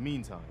 In the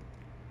meantime,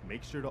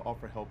 make sure to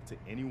offer help to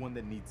anyone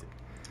that needs it.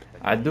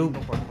 I do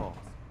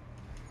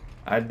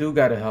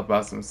gotta help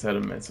out some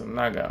settlements. I'm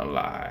not gonna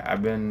lie.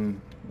 I've been,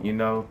 you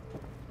know,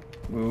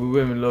 we've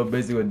been a little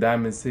busy with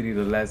Diamond City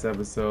the last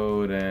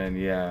episode, and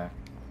yeah.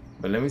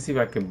 But let me see if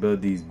I can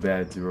build these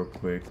beds real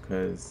quick,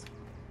 cause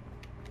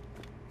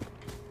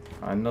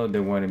I know they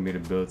wanted me to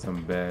build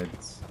some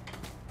beds.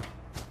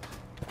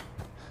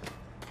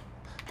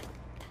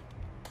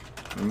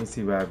 Let me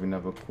see if I have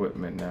enough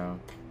equipment now.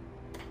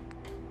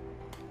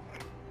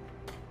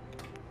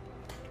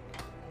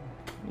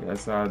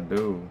 Yes, I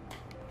do.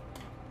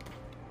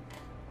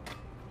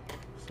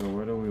 So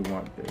where do we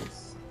want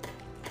this?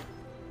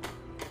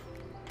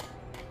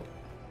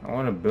 I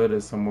want to build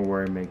it somewhere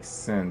where it makes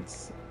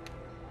sense.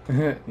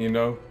 You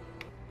know?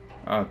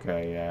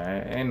 Okay,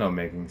 yeah, ain't no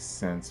making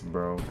sense,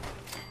 bro.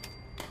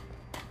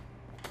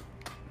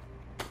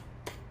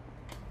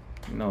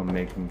 No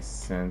making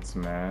sense,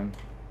 man.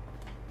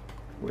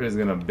 We're just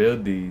gonna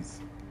build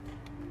these.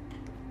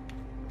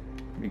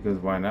 Because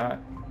why not?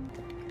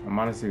 I'm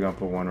honestly gonna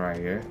put one right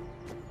here.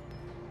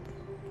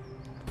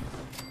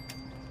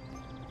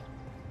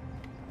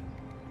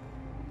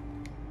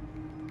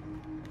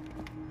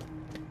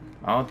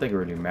 I don't think it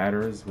really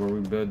matters where we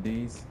build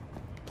these.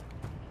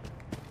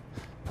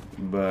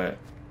 But,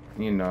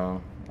 you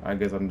know, I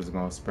guess I'm just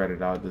gonna spread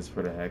it out just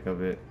for the heck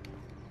of it.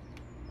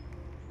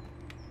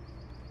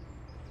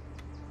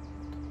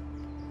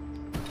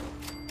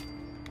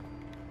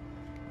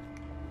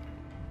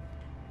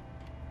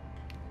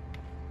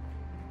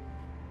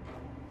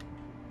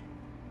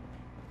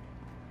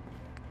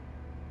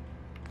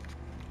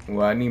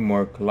 Well, I need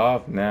more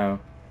cloth now.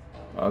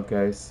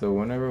 Okay, so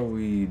whenever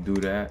we do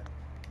that,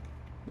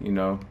 you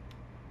know.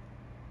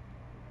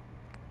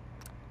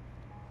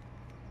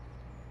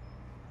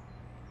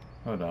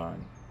 Hold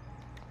on.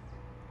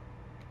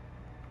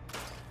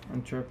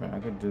 I'm tripping. I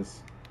could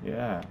just,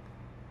 yeah.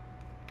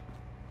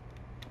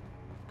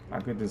 I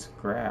could just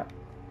scrap.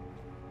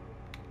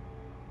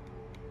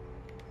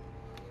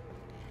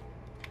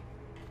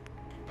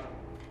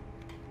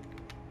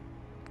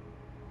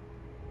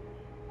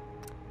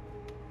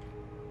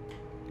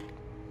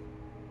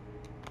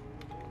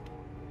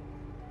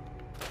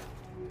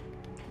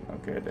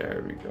 Okay,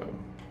 there we go.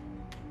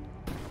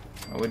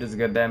 And we just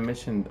got that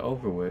mission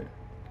over with.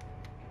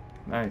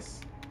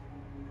 Nice.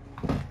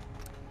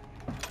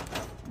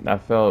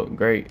 that felt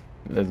great.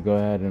 Let's go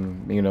ahead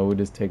and, you know, we're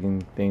just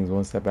taking things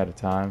one step at a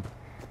time.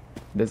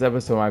 This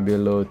episode might be a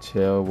little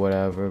chill,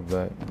 whatever,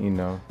 but, you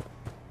know.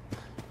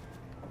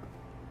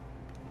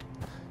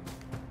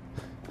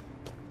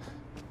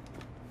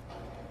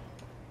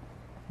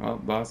 Well,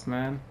 boss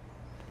man.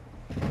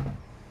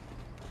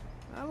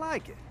 I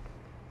like it.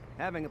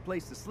 Having a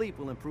place to sleep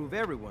will improve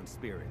everyone's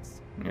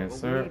spirits. Yes, what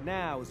sir. we need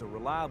now is a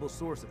reliable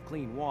source of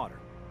clean water.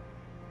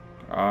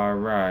 All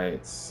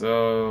right,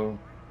 so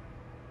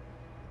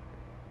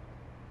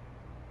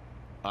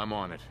I'm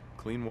on it.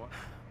 Clean water.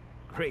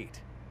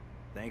 Great.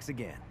 Thanks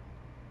again.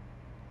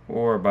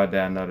 we'll worry about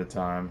that another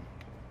time.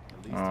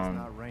 At least it's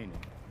not raining.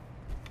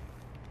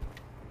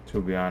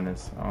 To be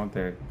honest, I don't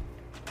think.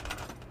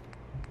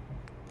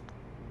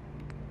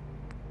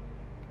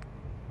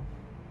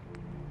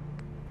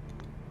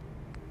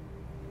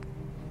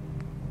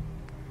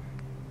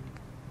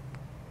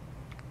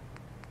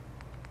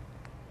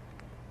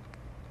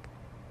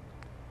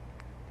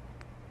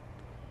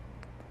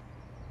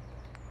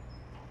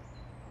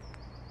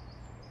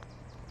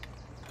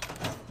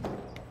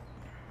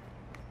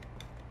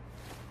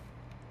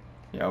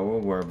 Yeah, we'll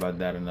worry about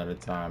that another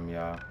time,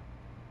 y'all.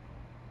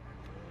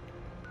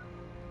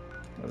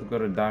 Let's go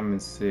to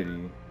Diamond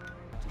City.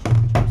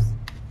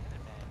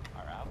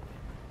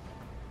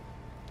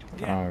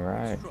 All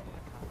right.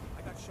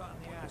 I got shot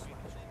in the ass.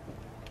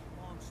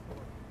 Long story.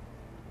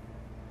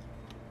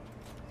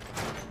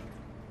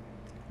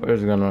 We're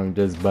just gonna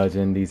just budge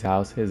in these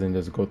houses and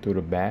just go through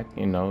the back,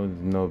 you know,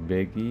 no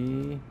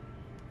biggie.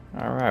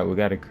 All right, we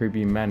got a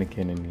creepy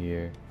mannequin in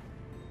here.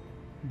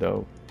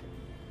 Dope.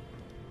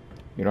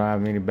 You don't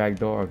have any back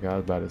door? Okay, I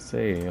was about to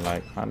say,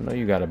 like, I know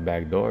you got a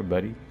back door,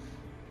 buddy.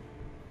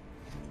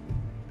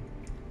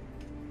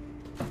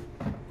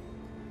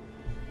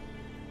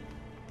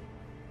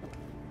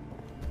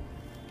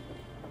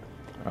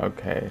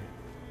 Okay.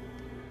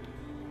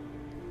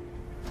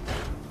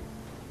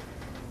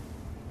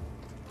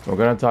 We're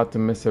gonna talk to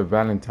Mr.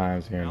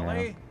 Valentine's here now.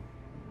 Ellie?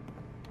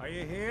 Are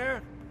you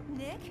here?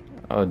 Nick?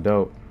 Oh,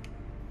 dope.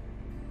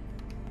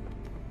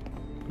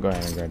 Go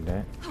ahead and grab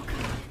that. Oh,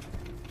 God.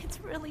 It's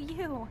really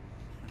you.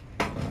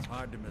 It's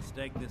hard to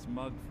mistake this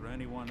mug for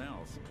anyone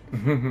else.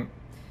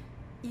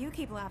 You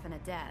keep laughing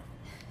at death.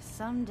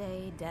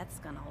 Someday, death's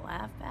gonna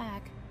laugh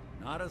back.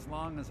 Not as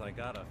long as I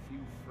got a few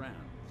friends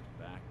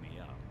to back me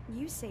up.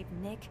 You saved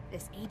Nick,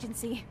 this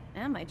agency,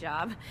 and my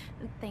job.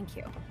 Thank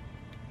you.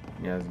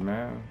 Yes,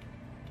 ma'am.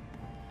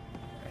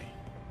 Hey,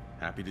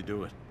 happy to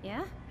do it.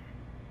 Yeah?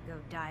 Go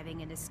diving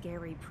into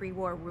scary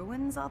pre-war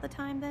ruins all the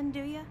time then,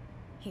 do ya?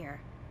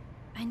 Here.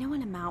 I know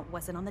an amount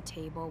wasn't on the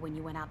table when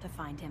you went out to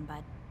find him,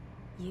 but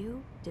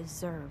you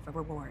deserve a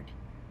reward.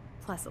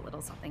 Plus a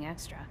little something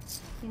extra.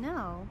 You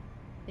know,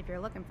 if you're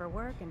looking for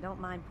work and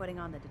don't mind putting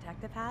on the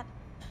detective hat,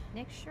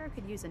 Nick sure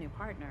could use a new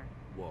partner.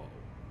 Whoa.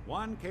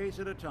 One case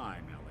at a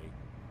time, Ellie.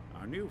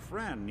 Our new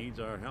friend needs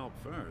our help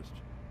first.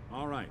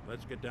 All right,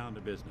 let's get down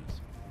to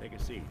business. Take a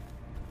seat.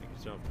 Make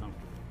yourself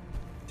comfortable.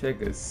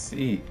 Take a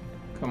seat.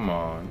 Come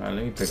on. Now,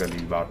 let me pick up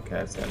these bottle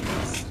caps at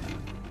least.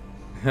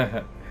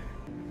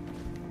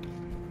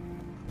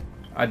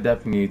 I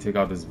definitely need to take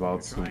out this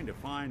vault We're suit. trying to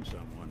find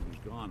someone who's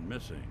gone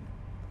missing.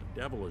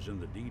 The devil is in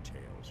the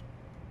details.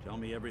 Tell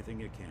me everything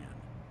you can,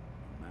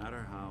 no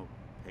matter how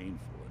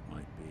painful it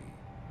might be.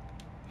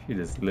 She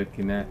just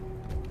looking at.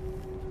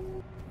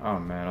 Oh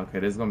man, okay,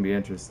 this is gonna be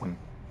interesting.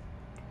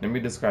 Let me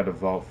describe the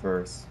vault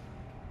first.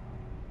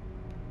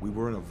 We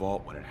were in a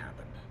vault when it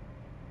happened.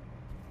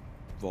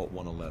 Vault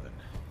 111.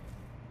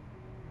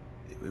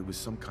 It was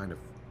some kind of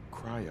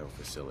cryo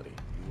facility.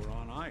 You were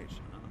on ice,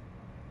 huh?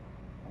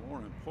 More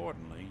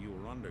importantly, you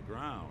were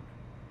underground,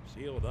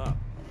 sealed up.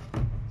 A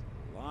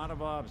lot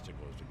of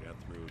obstacles to get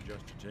through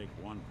just to take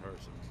one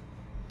person.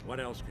 What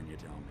else can you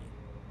tell me?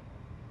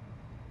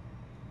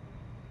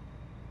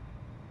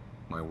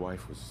 My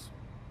wife was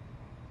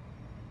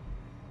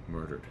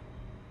murdered.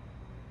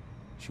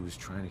 She was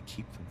trying to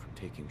keep them from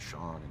taking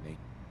Sean, and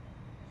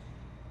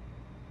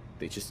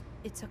they just...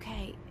 It's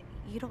okay.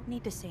 You don't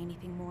need to say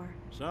anything more.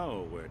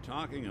 So, we're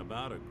talking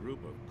about a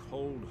group of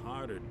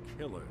cold-hearted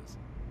killers.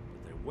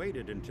 But they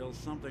waited until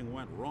something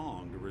went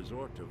wrong to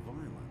resort to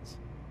violence.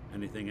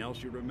 Anything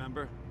else you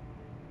remember?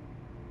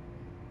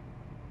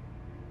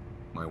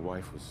 My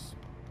wife was...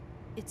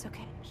 It's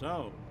okay.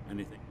 So,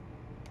 anything?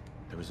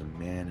 There was a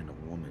man and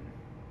a woman.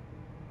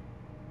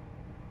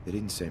 They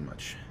didn't say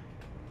much.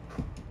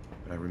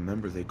 But I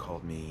remember they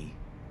called me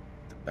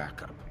the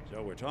backup.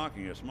 So we're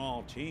talking a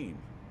small team.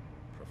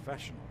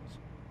 Professionals.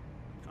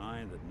 The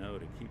kind that know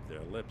to keep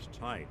their lips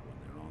tight when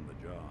they're on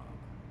the job.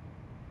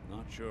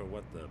 Not sure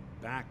what the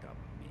backup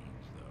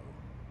means,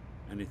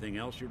 though. Anything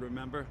else you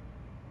remember?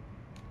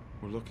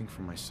 We're looking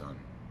for my son,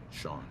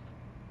 Sean.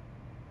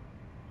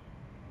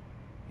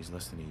 He's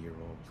less than a year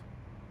old.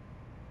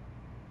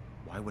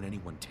 Why would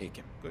anyone take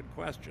him? Good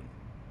question.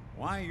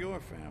 Why your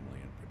family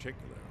in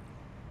particular?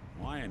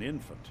 Why an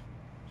infant?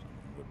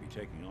 Someone would be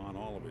taking on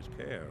all of his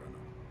care, and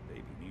a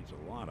baby needs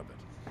a lot of it.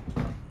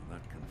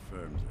 That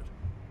confirms it.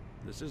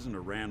 This isn't a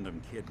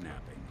random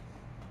kidnapping.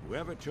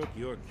 Whoever took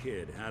your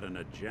kid had an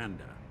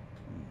agenda.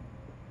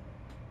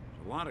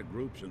 There's a lot of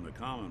groups in the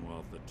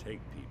Commonwealth that take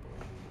people.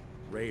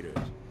 Raiders,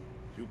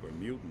 super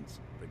mutants,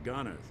 the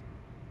Gunners,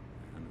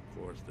 and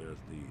of course there's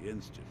the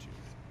Institute.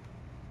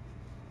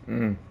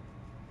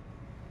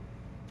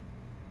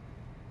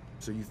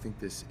 So you think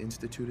this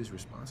Institute is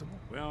responsible?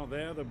 Well,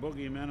 they're the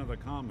boogeymen of the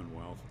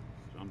Commonwealth.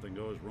 Something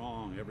goes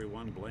wrong,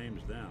 everyone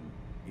blames them.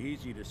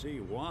 Easy to see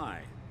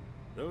why.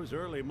 Those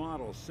early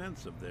model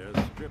synths of theirs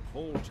strip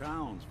whole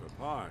towns for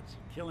parts,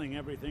 killing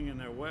everything in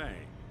their way.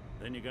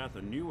 Then you got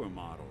the newer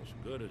models,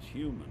 good as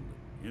human,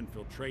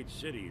 infiltrate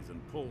cities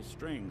and pull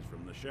strings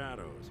from the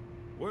shadows.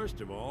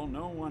 Worst of all,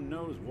 no one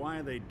knows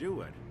why they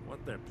do it,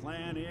 what their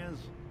plan is,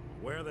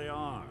 where they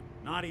are.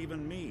 Not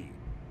even me.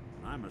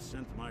 I'm a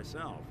synth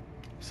myself.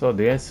 So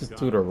the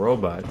Institute of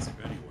Robots.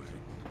 Anyway.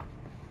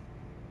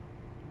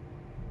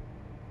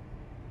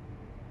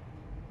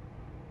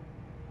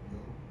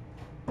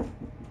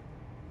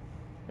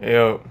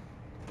 Yo.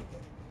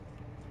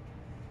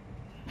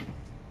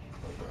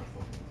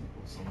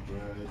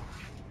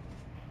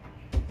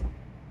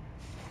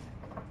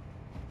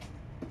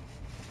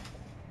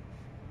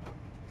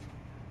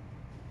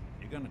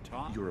 You gonna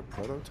talk? You're a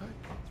prototype?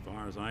 As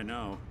far as I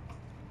know.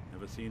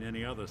 Never seen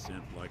any other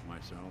synth like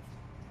myself.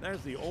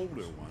 There's the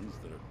older ones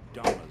that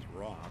are dumb as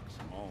rocks,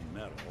 all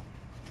metal.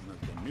 And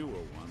there's the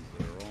newer ones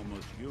that are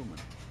almost human.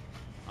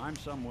 I'm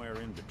somewhere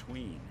in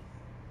between.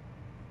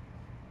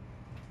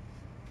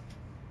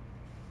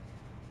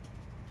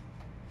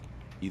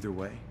 Either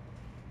way,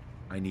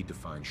 I need to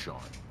find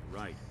Sean.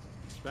 Right.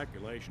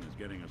 Speculation is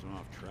getting us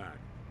off track.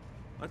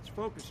 Let's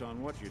focus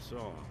on what you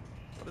saw.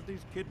 What did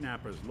these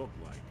kidnappers look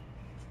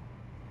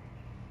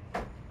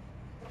like?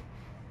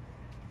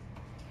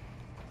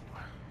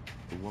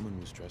 The woman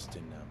was dressed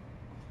in,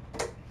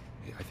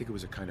 I think it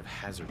was a kind of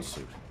hazard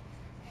suit.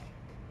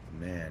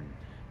 The man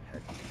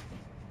had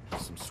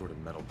some sort of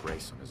metal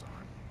brace on his arm.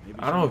 Maybe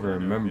I don't even some kind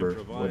of remember what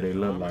improvised they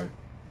look armor? like.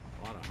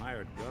 A lot of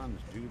hired guns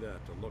do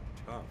that to look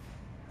tough.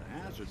 The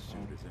hazard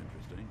suit is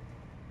interesting.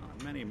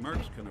 Not many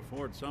mercs can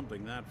afford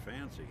something that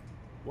fancy.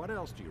 What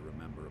else do you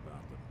remember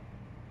about them?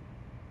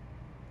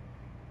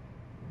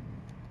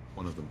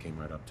 One of them came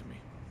right up to me.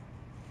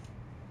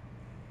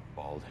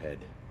 Bald head.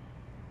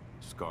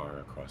 Scar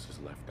across his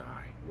left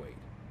eye. Wait.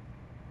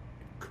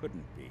 It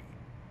couldn't be.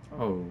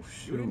 Oh, You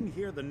shoot. didn't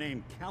hear the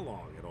name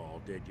Kellogg at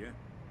all, did you?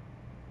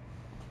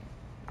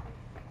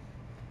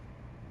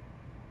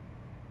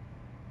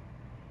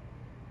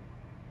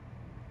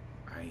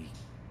 I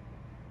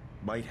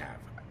might have.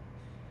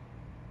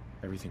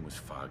 Everything was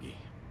foggy.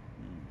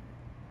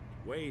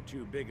 Way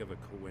too big of a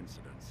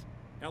coincidence.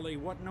 Ellie,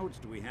 what notes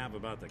do we have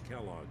about the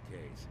Kellogg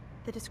case?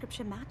 The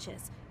description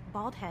matches.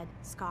 Bald head,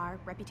 scar,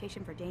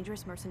 reputation for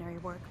dangerous mercenary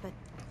work, but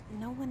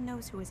no one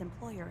knows who his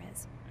employer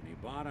is. And he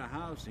bought a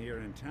house here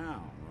in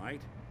town,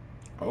 right?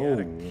 He had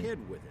a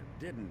kid with him,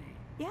 didn't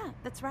he? Yeah,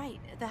 that's right.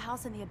 The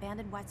house in the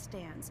abandoned West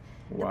Stands.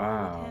 The boy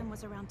Wow. with him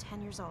was around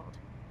 10 years old.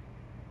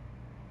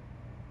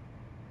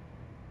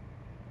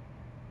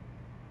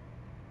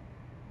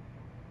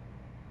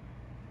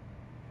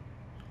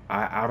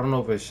 I don't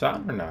know if it's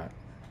Sean or not.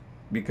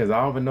 Because I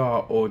don't even know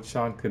how old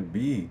Sean could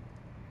be.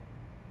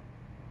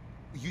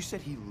 You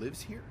said he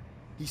lives here?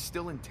 He's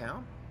still in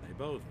town? They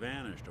both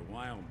vanished a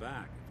while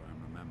back, if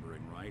I'm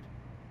remembering right.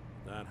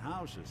 That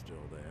house is still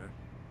there.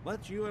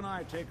 Let's you and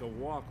I take a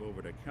walk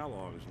over to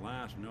Kellogg's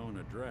last known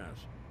address.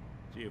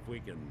 See if we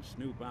can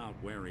snoop out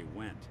where he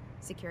went.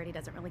 Security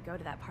doesn't really go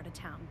to that part of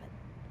town, but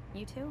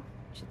you two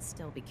should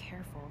still be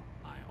careful.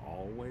 I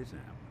always am.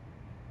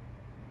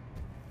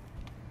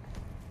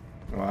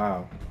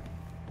 Wow.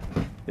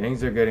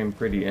 Things are getting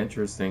pretty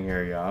interesting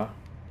here, y'all.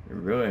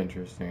 Real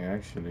interesting,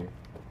 actually.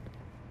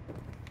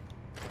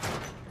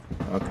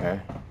 Okay.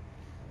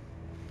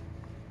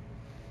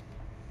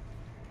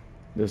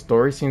 The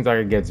story seems like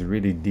it gets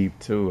really deep,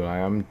 too.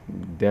 I'm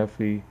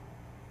definitely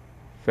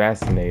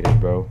fascinated,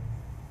 bro.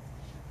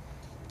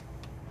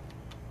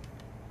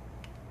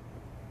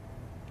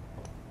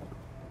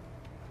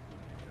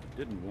 I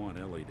didn't want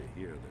Ellie to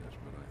hear this,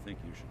 but I think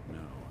you should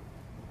know.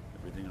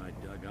 Everything I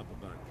dug up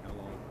about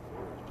Kellogg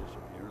before his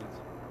disappearance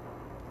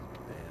is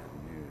bad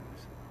news.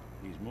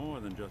 He's more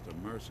than just a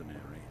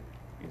mercenary.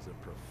 He's a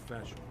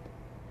professional.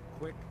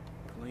 Quick,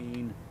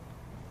 clean,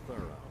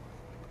 thorough.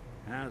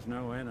 Has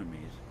no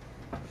enemies.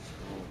 All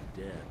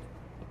dead.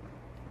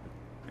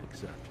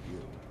 Except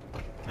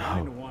you.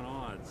 9 to 1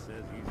 odds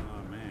says he's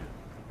our man.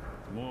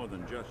 It's more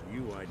than just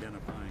you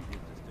identifying his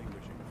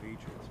distinguishing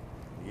features.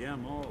 The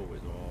MO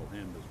is all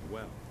him as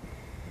well.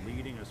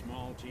 Leading a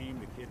small team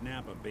to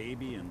kidnap a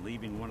baby and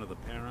leaving one of the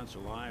parents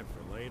alive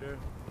for later?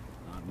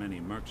 Not many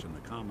mercs in the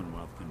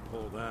Commonwealth can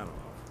pull that off.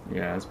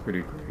 Yeah, that's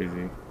pretty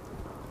crazy.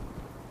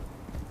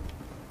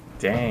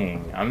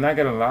 Dang, I'm not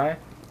gonna lie.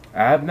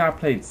 I have not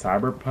played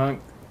Cyberpunk,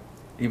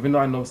 even though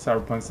I know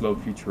Cyberpunk's a little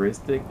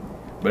futuristic.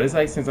 But it's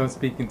like since I'm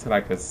speaking to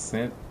like a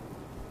synth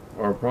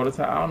or a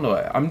prototype, I don't know.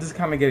 I'm just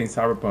kind of getting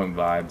Cyberpunk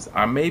vibes.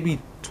 I may be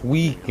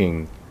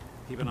tweaking,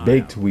 Keep an eye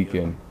big out,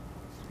 tweaking.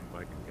 See if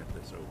I can get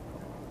this open.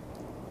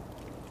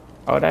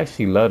 I would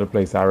actually love to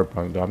play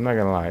Cyberpunk though. I'm not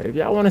gonna lie. If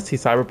y'all want to see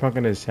Cyberpunk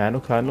on this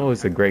channel, cause I know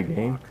it's a great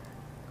game,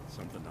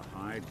 Something to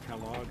hide,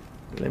 Kellogg?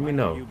 let me Why don't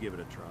know. You give it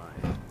a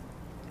try.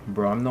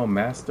 Bro, I'm no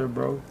master,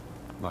 bro.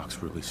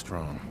 Lock's really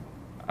strong.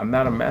 I'm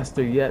not a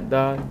master yet,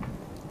 dog.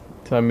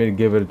 Tell me to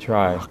give it a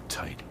try. Locked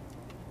tight.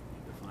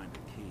 Need to find a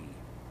key.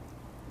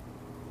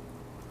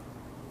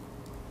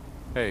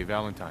 Hey,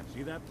 Valentine.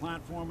 See that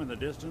platform in the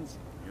distance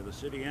near the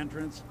city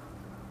entrance?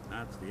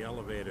 That's the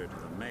elevator to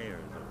the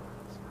mayor's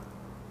office.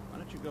 Why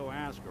don't you go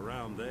ask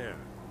around there?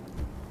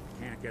 You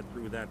can't get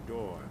through that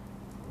door.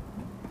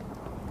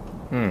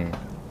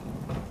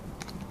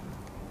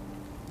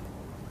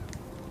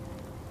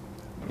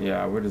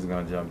 Yeah, we're just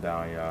gonna jump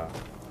down, y'all.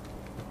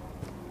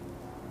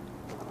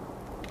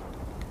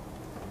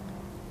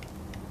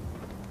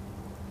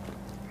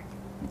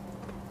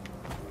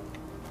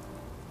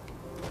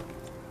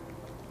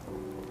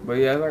 But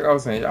yeah, like I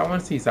was saying, y'all want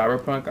to see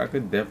Cyberpunk? I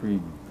could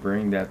definitely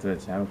bring that to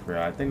the channel for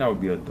y'all. I think that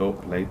would be a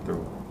dope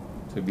playthrough,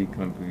 to be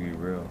completely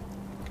real.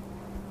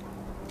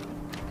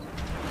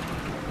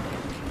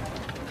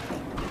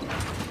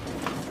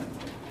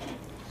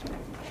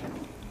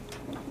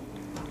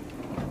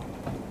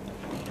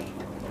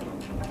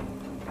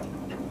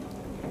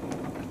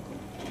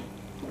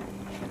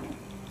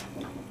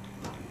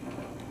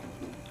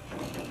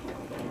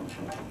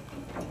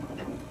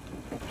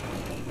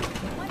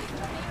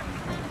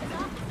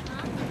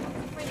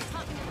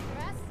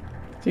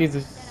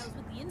 Jesus. Said I was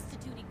with the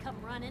Institute, he'd come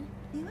running.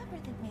 Do you ever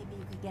think maybe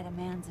you could get a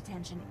man's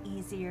attention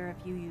easier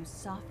if you use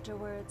softer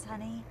words,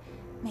 honey?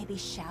 Maybe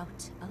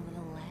shout a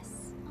little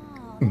less.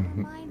 Oh, that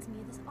reminds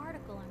me of this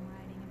article I'm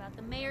writing about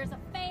the mayor's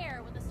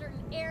affair with a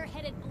certain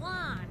air-headed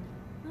blonde.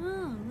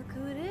 Oh, look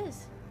who it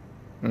is.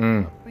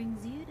 What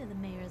brings you to the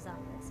mayor's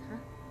office, huh?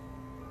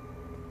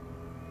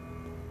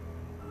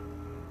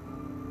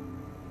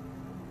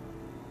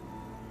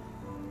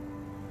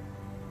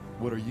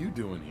 What are you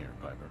doing here,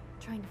 Piper?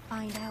 Trying to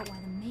find out why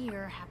the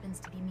mayor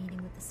happens to be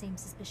meeting with the same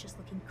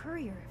suspicious-looking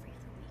courier every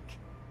other week.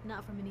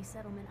 Not from any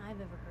settlement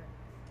I've ever heard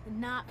of. And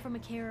not from a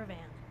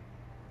caravan.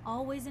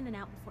 Always in and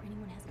out before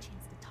anyone has a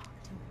chance to talk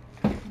to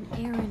him.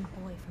 An errand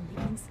boy from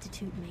the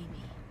Institute,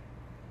 maybe.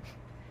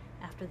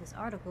 After this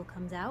article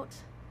comes out,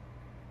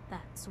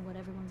 that's what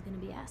everyone's gonna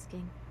be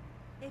asking.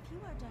 If you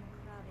are done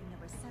crowding the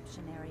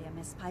reception area,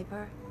 Miss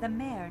Piper, the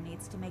mayor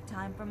needs to make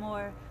time for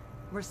more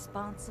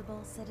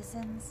responsible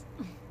citizens.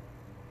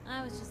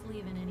 I was just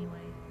leaving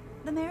anyway.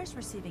 The mayor's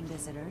receiving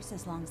visitors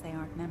as long as they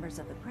aren't members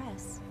of the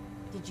press.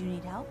 Did you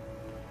need help?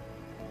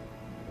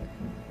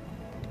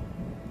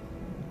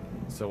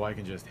 So I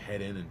can just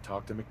head in and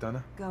talk to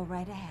McDonough? Go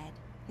right ahead.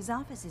 His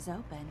office is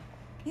open.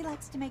 He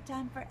likes to make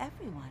time for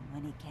everyone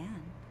when he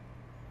can.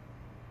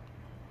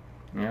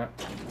 Yeah.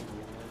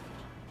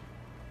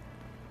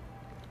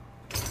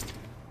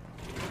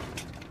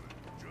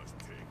 Just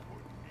take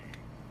what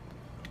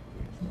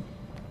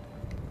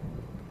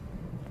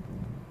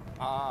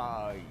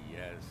Ah,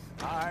 yes.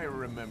 I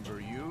remember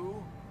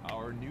you.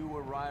 Our new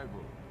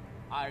arrival.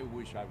 I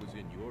wish I was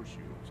in your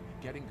shoes,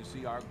 getting to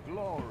see our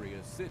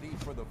glorious city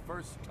for the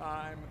first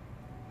time.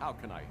 How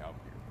can I help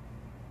you?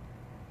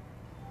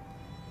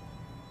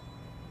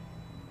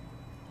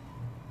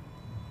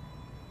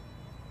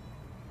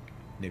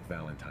 Nick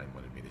Valentine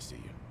wanted me to see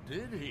you.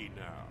 Did he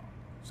now?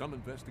 Some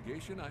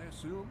investigation, I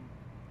assume?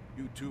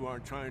 You two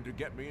aren't trying to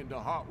get me into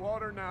hot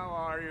water now,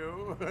 are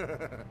you?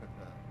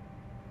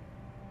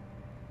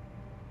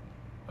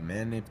 A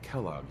man named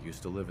Kellogg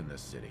used to live in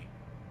this city.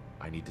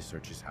 I need to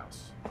search his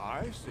house.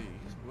 I see.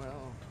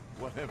 Well,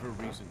 whatever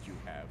reasons you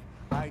have,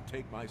 I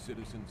take my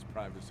citizens'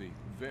 privacy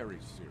very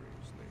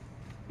seriously.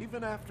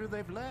 Even after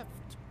they've left.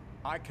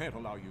 I can't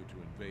allow you to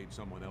invade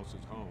someone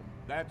else's home.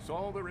 That's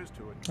all there is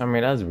to it. I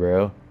mean, that's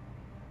real.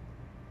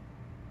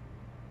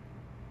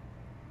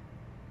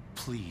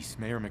 Please,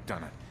 Mayor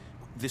McDonough.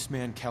 This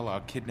man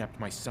Kellogg kidnapped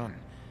my son.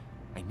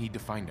 I need to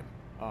find him.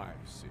 I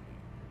see.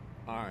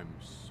 I'm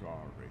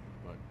sorry,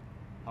 but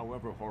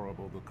however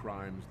horrible the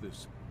crimes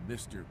this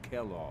Mr.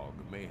 Kellogg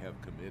may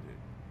have committed,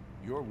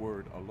 your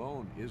word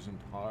alone isn't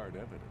hard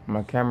evidence.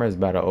 My camera's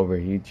about to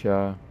overheat,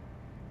 y'all.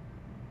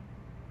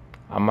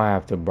 I might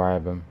have to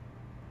bribe him.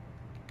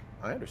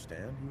 I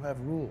understand. You have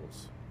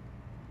rules.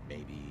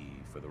 Maybe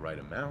for the right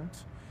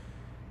amount,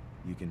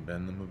 you can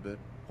bend them a bit.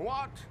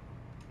 What?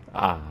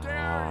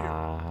 Dare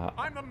you?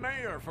 I'm the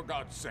mayor, for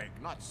God's sake,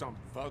 not some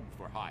thug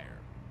for hire.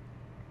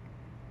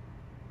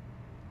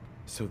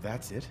 So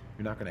that's it?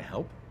 You're not going to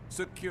help?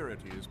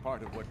 Security is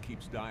part of what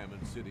keeps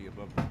Diamond City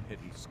above the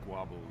petty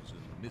squabbles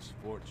and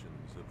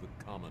misfortunes of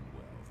the Commonwealth.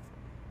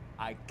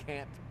 I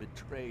can't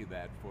betray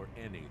that for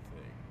anything.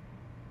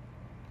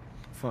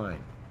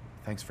 Fine.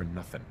 Thanks for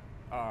nothing.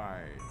 I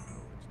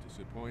know it's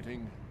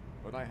disappointing,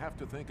 but I have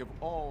to think of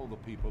all the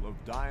people of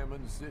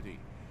Diamond City,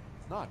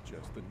 not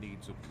just the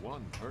needs of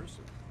one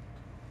person.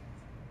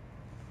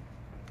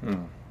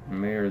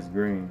 Mayor's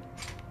green.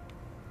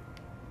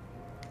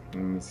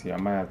 Let me see. I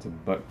might have to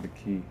buck the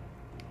key.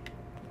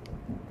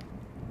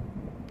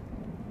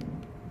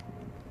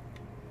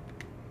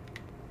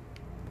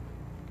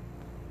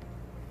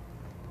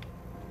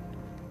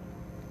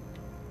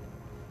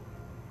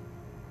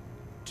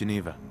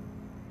 Geneva.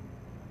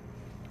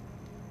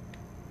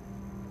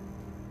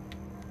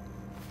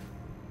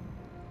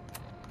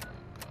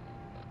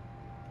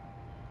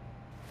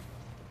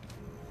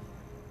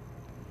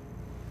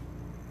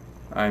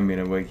 I didn't mean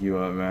to wake you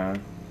up,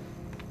 man.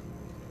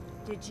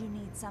 Did you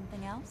need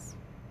something else?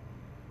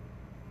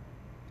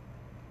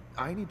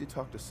 I need to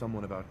talk to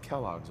someone about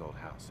Kellogg's old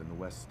house in the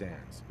West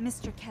Stands.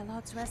 Mr.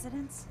 Kellogg's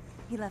residence?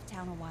 He left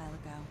town a while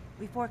ago.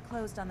 We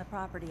foreclosed on the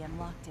property and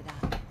locked it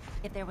up.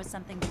 If there was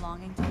something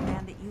belonging to the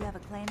man that you have a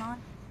claim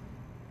on?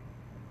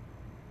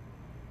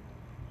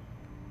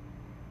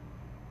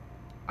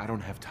 I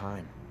don't have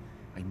time.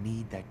 I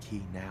need that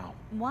key now.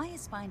 Why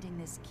is finding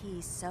this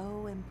key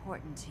so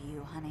important to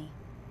you, honey?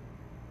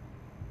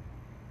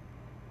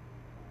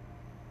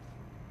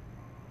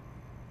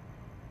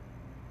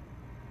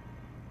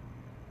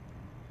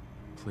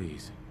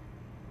 Please.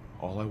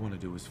 All I want to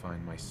do is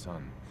find my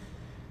son.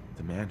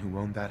 The man who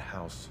owned that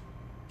house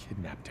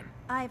kidnapped him.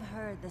 I've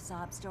heard the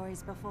sob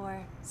stories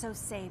before, so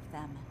save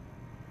them.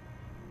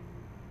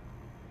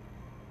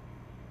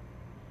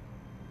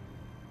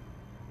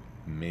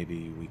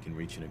 Maybe we can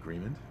reach an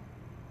agreement?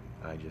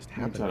 I just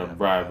happen to trying to have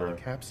bribe a pile her.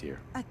 of caps here.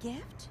 A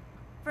gift?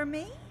 For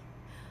me?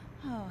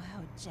 Oh,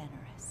 how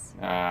generous.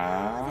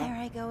 Ah. Oh, there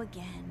I go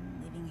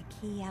again, leaving a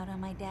key out on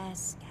my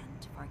desk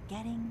and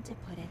forgetting to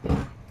put it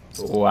back.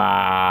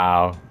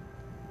 Wow.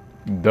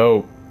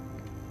 Dope.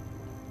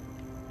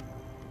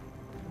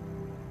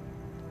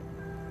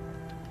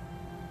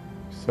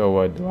 So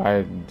what, do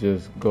I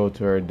just go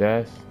to her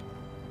desk?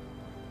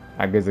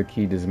 I guess the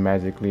key just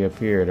magically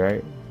appeared,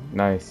 right?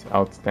 Nice,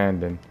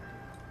 outstanding.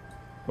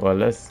 Well,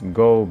 let's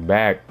go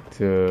back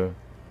to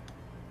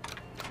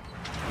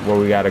where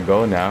we gotta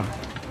go now.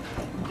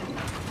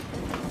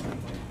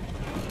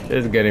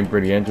 This is getting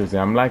pretty interesting.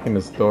 I'm liking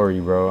the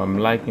story, bro. I'm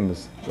liking the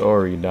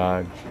story,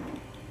 dog.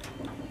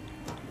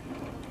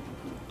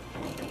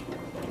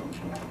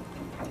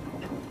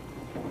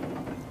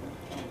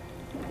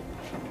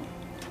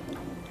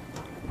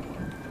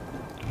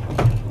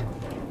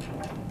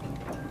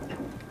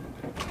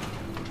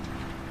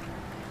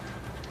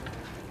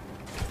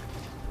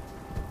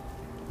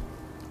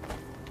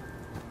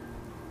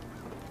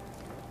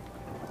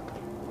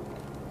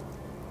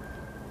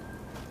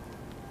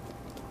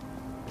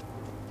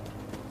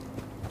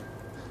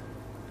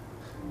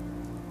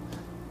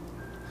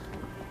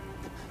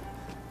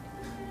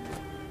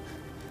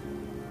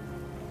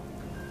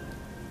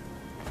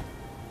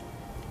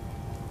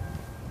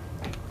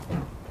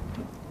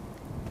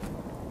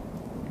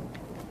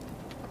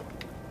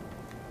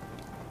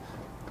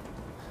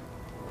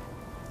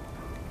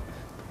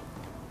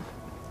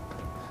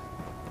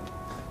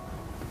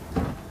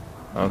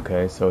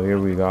 Okay, so here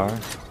we are.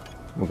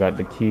 We got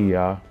the key,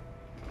 y'all.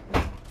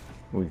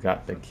 We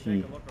got the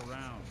key. Take a look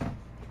around.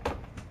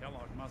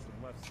 Kellogg must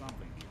have left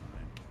something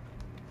behind.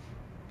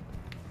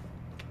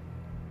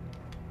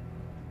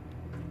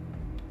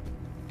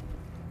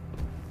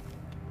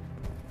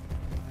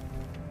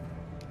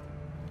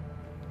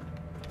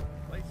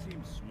 Place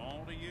seems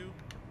small to you?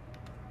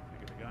 I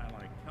think a guy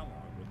like Kellogg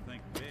would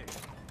think big.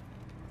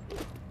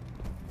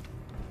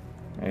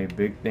 Hey,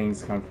 big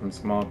things come from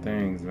small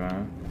things,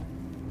 man.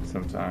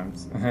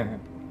 Sometimes.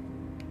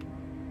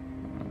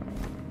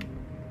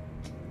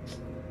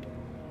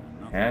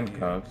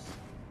 Handcuffs.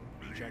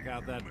 Check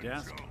out that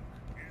desk.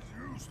 It's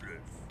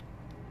useless.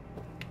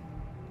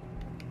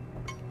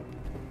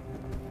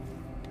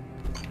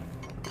 I'm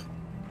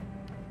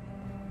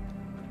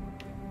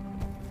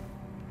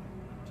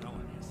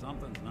telling you,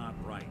 something's not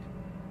right.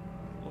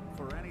 Look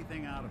for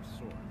anything out of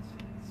sorts.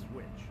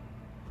 Switch.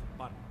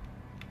 Button.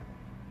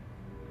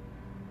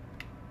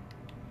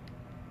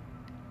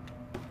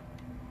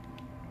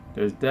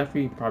 There's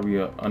definitely probably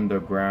a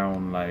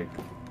underground, like,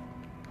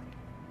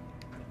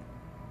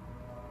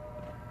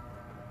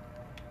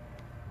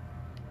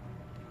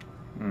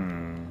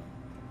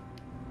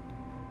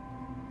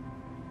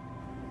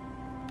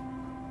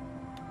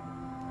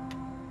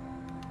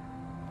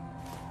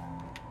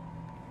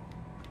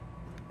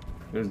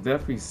 There's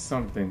definitely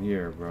something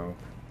here, bro.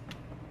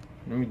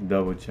 Let me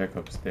double check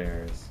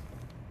upstairs.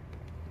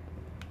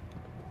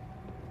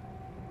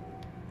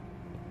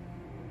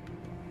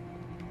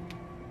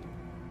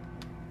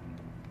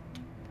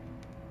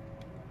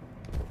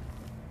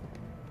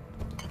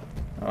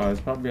 Oh,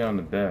 it's probably on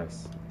the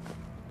desk.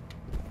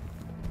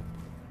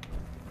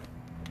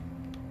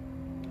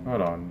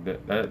 Hold on,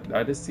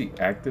 I just see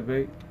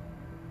activate.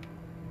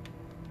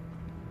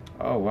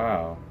 Oh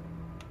wow.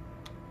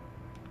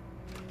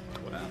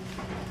 Well, that's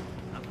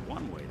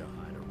one way to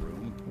hide a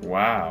room.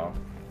 Wow.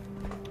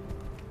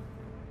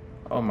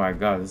 Oh my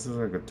god, this is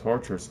like a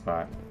torture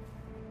spot.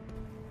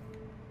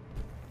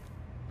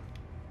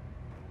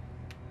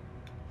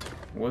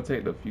 We'll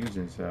take the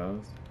fusion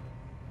cells.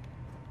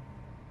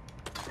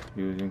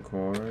 Fusion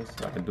cores.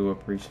 I do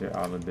appreciate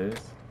all of this.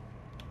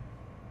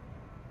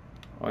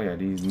 Oh yeah,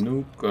 these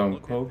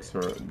nuke cokes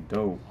are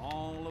dope.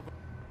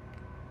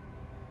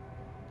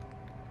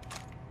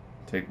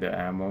 Take the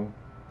ammo.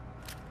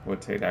 We'll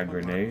take that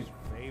grenade.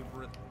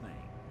 Favorite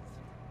things.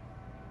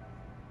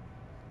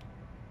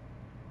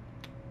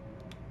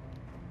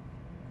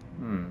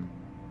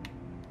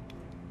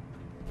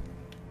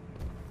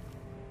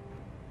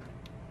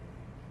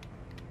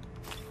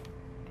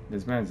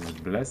 This man's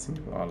just blessing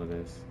me with all of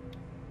this.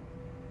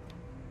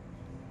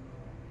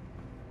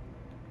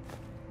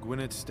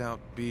 Gwinnett Stout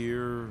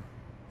beer,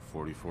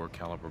 44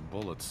 caliber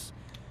bullets,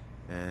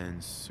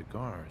 and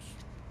cigars.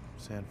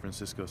 San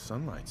Francisco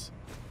Sunlights.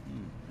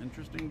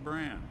 Interesting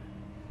brand.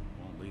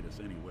 Won't lead us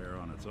anywhere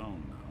on its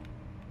own,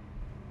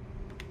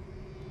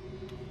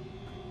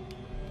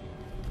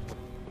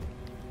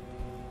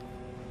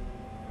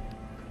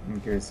 though.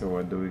 Okay, so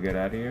what do we get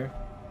out of here?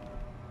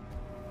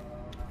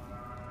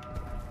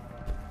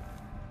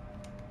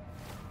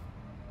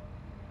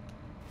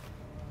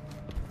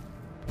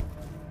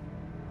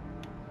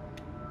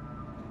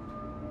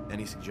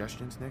 Any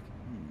suggestions, Nick?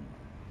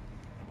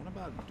 What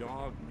about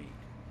dog meat?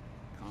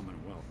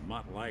 Commonwealth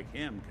mutt like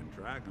him can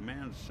track a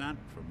man's scent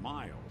for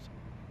miles.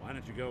 Why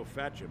don't you go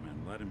fetch him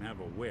and let him have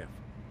a whiff?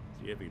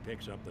 See if he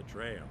picks up the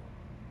trail.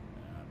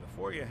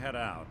 Before you head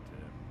out,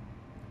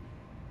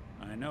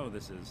 I know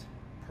this is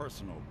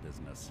personal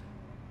business.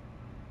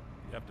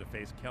 You have to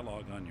face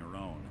Kellogg on your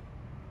own.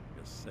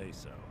 Just say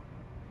so.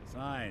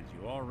 Besides,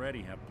 you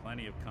already have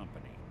plenty of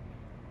company.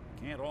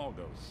 You can't all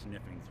go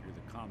sniffing through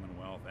the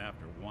Commonwealth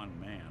after one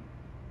man.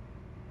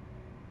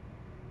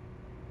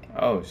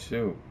 Oh,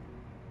 shoot.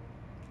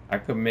 I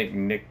could make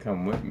Nick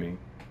come with me.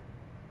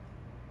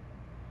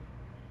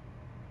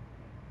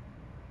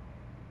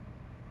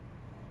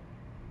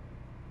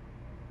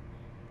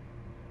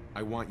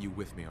 I want you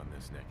with me on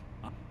this, Nick.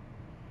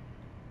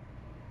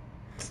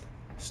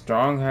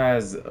 Strong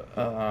has,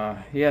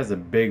 he has a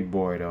big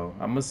boy though.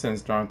 I'm gonna send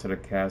Strong to the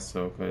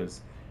castle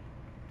because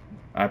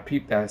I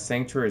peeped that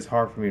sanctuary. It's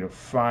hard for me to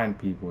find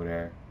people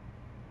there.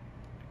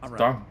 All right.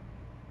 Strong.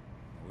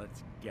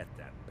 Let's get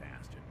that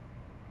bastard.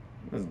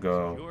 Let's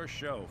go. It's your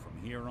show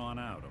from here on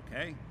out,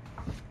 okay?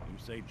 You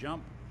say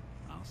jump,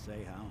 I'll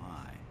say how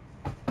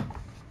high.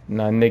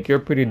 Nah, Nick, you're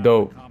pretty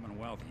dope.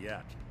 Commonwealth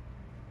yet.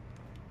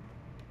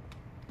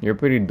 You're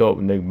pretty dope,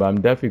 Nick, but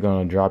I'm definitely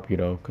gonna drop you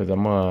though, cause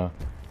I'm gonna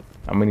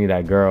need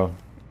that girl.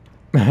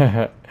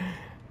 I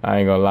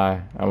ain't gonna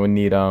lie. I'm gonna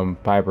need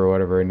Piper,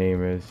 whatever her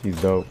name is.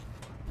 She's dope.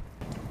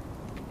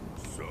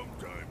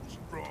 Sometimes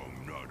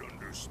Strong not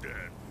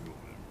understand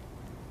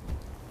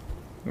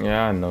human.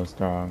 Yeah, I know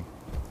Strong.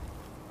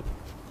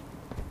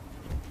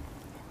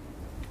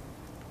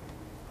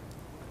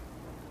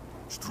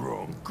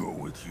 Strong go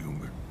with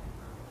human.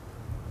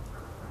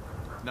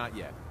 Not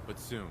yet, but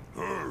soon.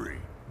 Hurry.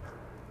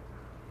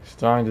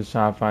 Strong just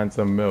trying to find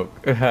some milk.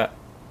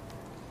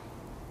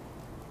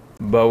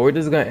 But we're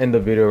just gonna end the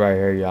video right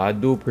here, y'all. I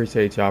do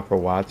appreciate y'all for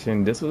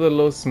watching. This was a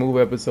little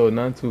smooth episode,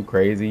 nothing too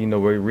crazy. You know,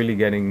 we're really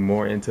getting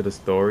more into the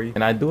story.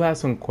 And I do have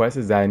some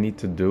quests that I need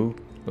to do,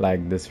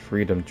 like this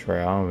Freedom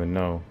Trail. I don't even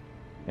know.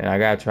 And I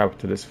gotta travel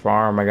to this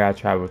farm. I gotta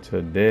travel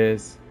to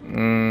this.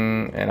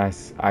 And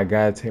I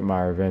gotta take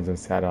my revenge on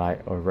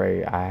Satellite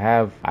Array. I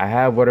have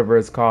whatever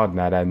it's called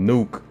now, that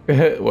nuke.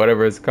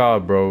 Whatever it's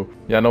called, bro.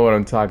 Y'all know what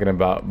I'm talking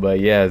about.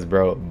 But yes,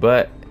 bro.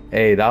 But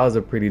hey, that was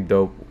a pretty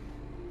dope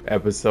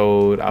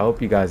episode. I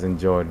hope you guys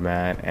enjoyed,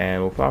 man.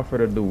 And without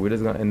further ado, we're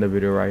just gonna end the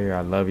video right here.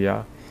 I love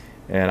y'all,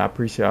 and I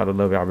appreciate all the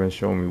love y'all been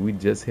showing me. We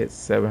just hit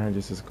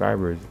 700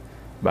 subscribers,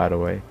 by the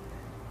way,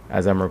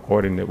 as I'm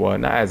recording it. Well,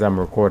 not as I'm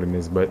recording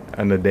this, but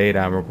on the day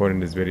that I'm recording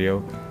this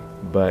video.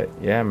 But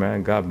yeah,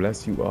 man, God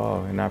bless you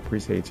all, and I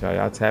appreciate y'all.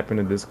 Y'all tap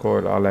into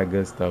Discord, all that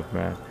good stuff,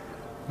 man.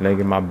 Link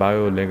in my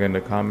bio, link in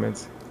the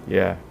comments.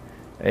 Yeah,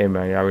 hey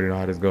man, y'all already know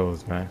how this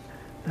goes, man.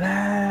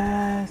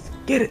 Let's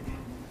get it.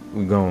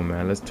 We going,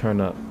 man. Let's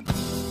turn up.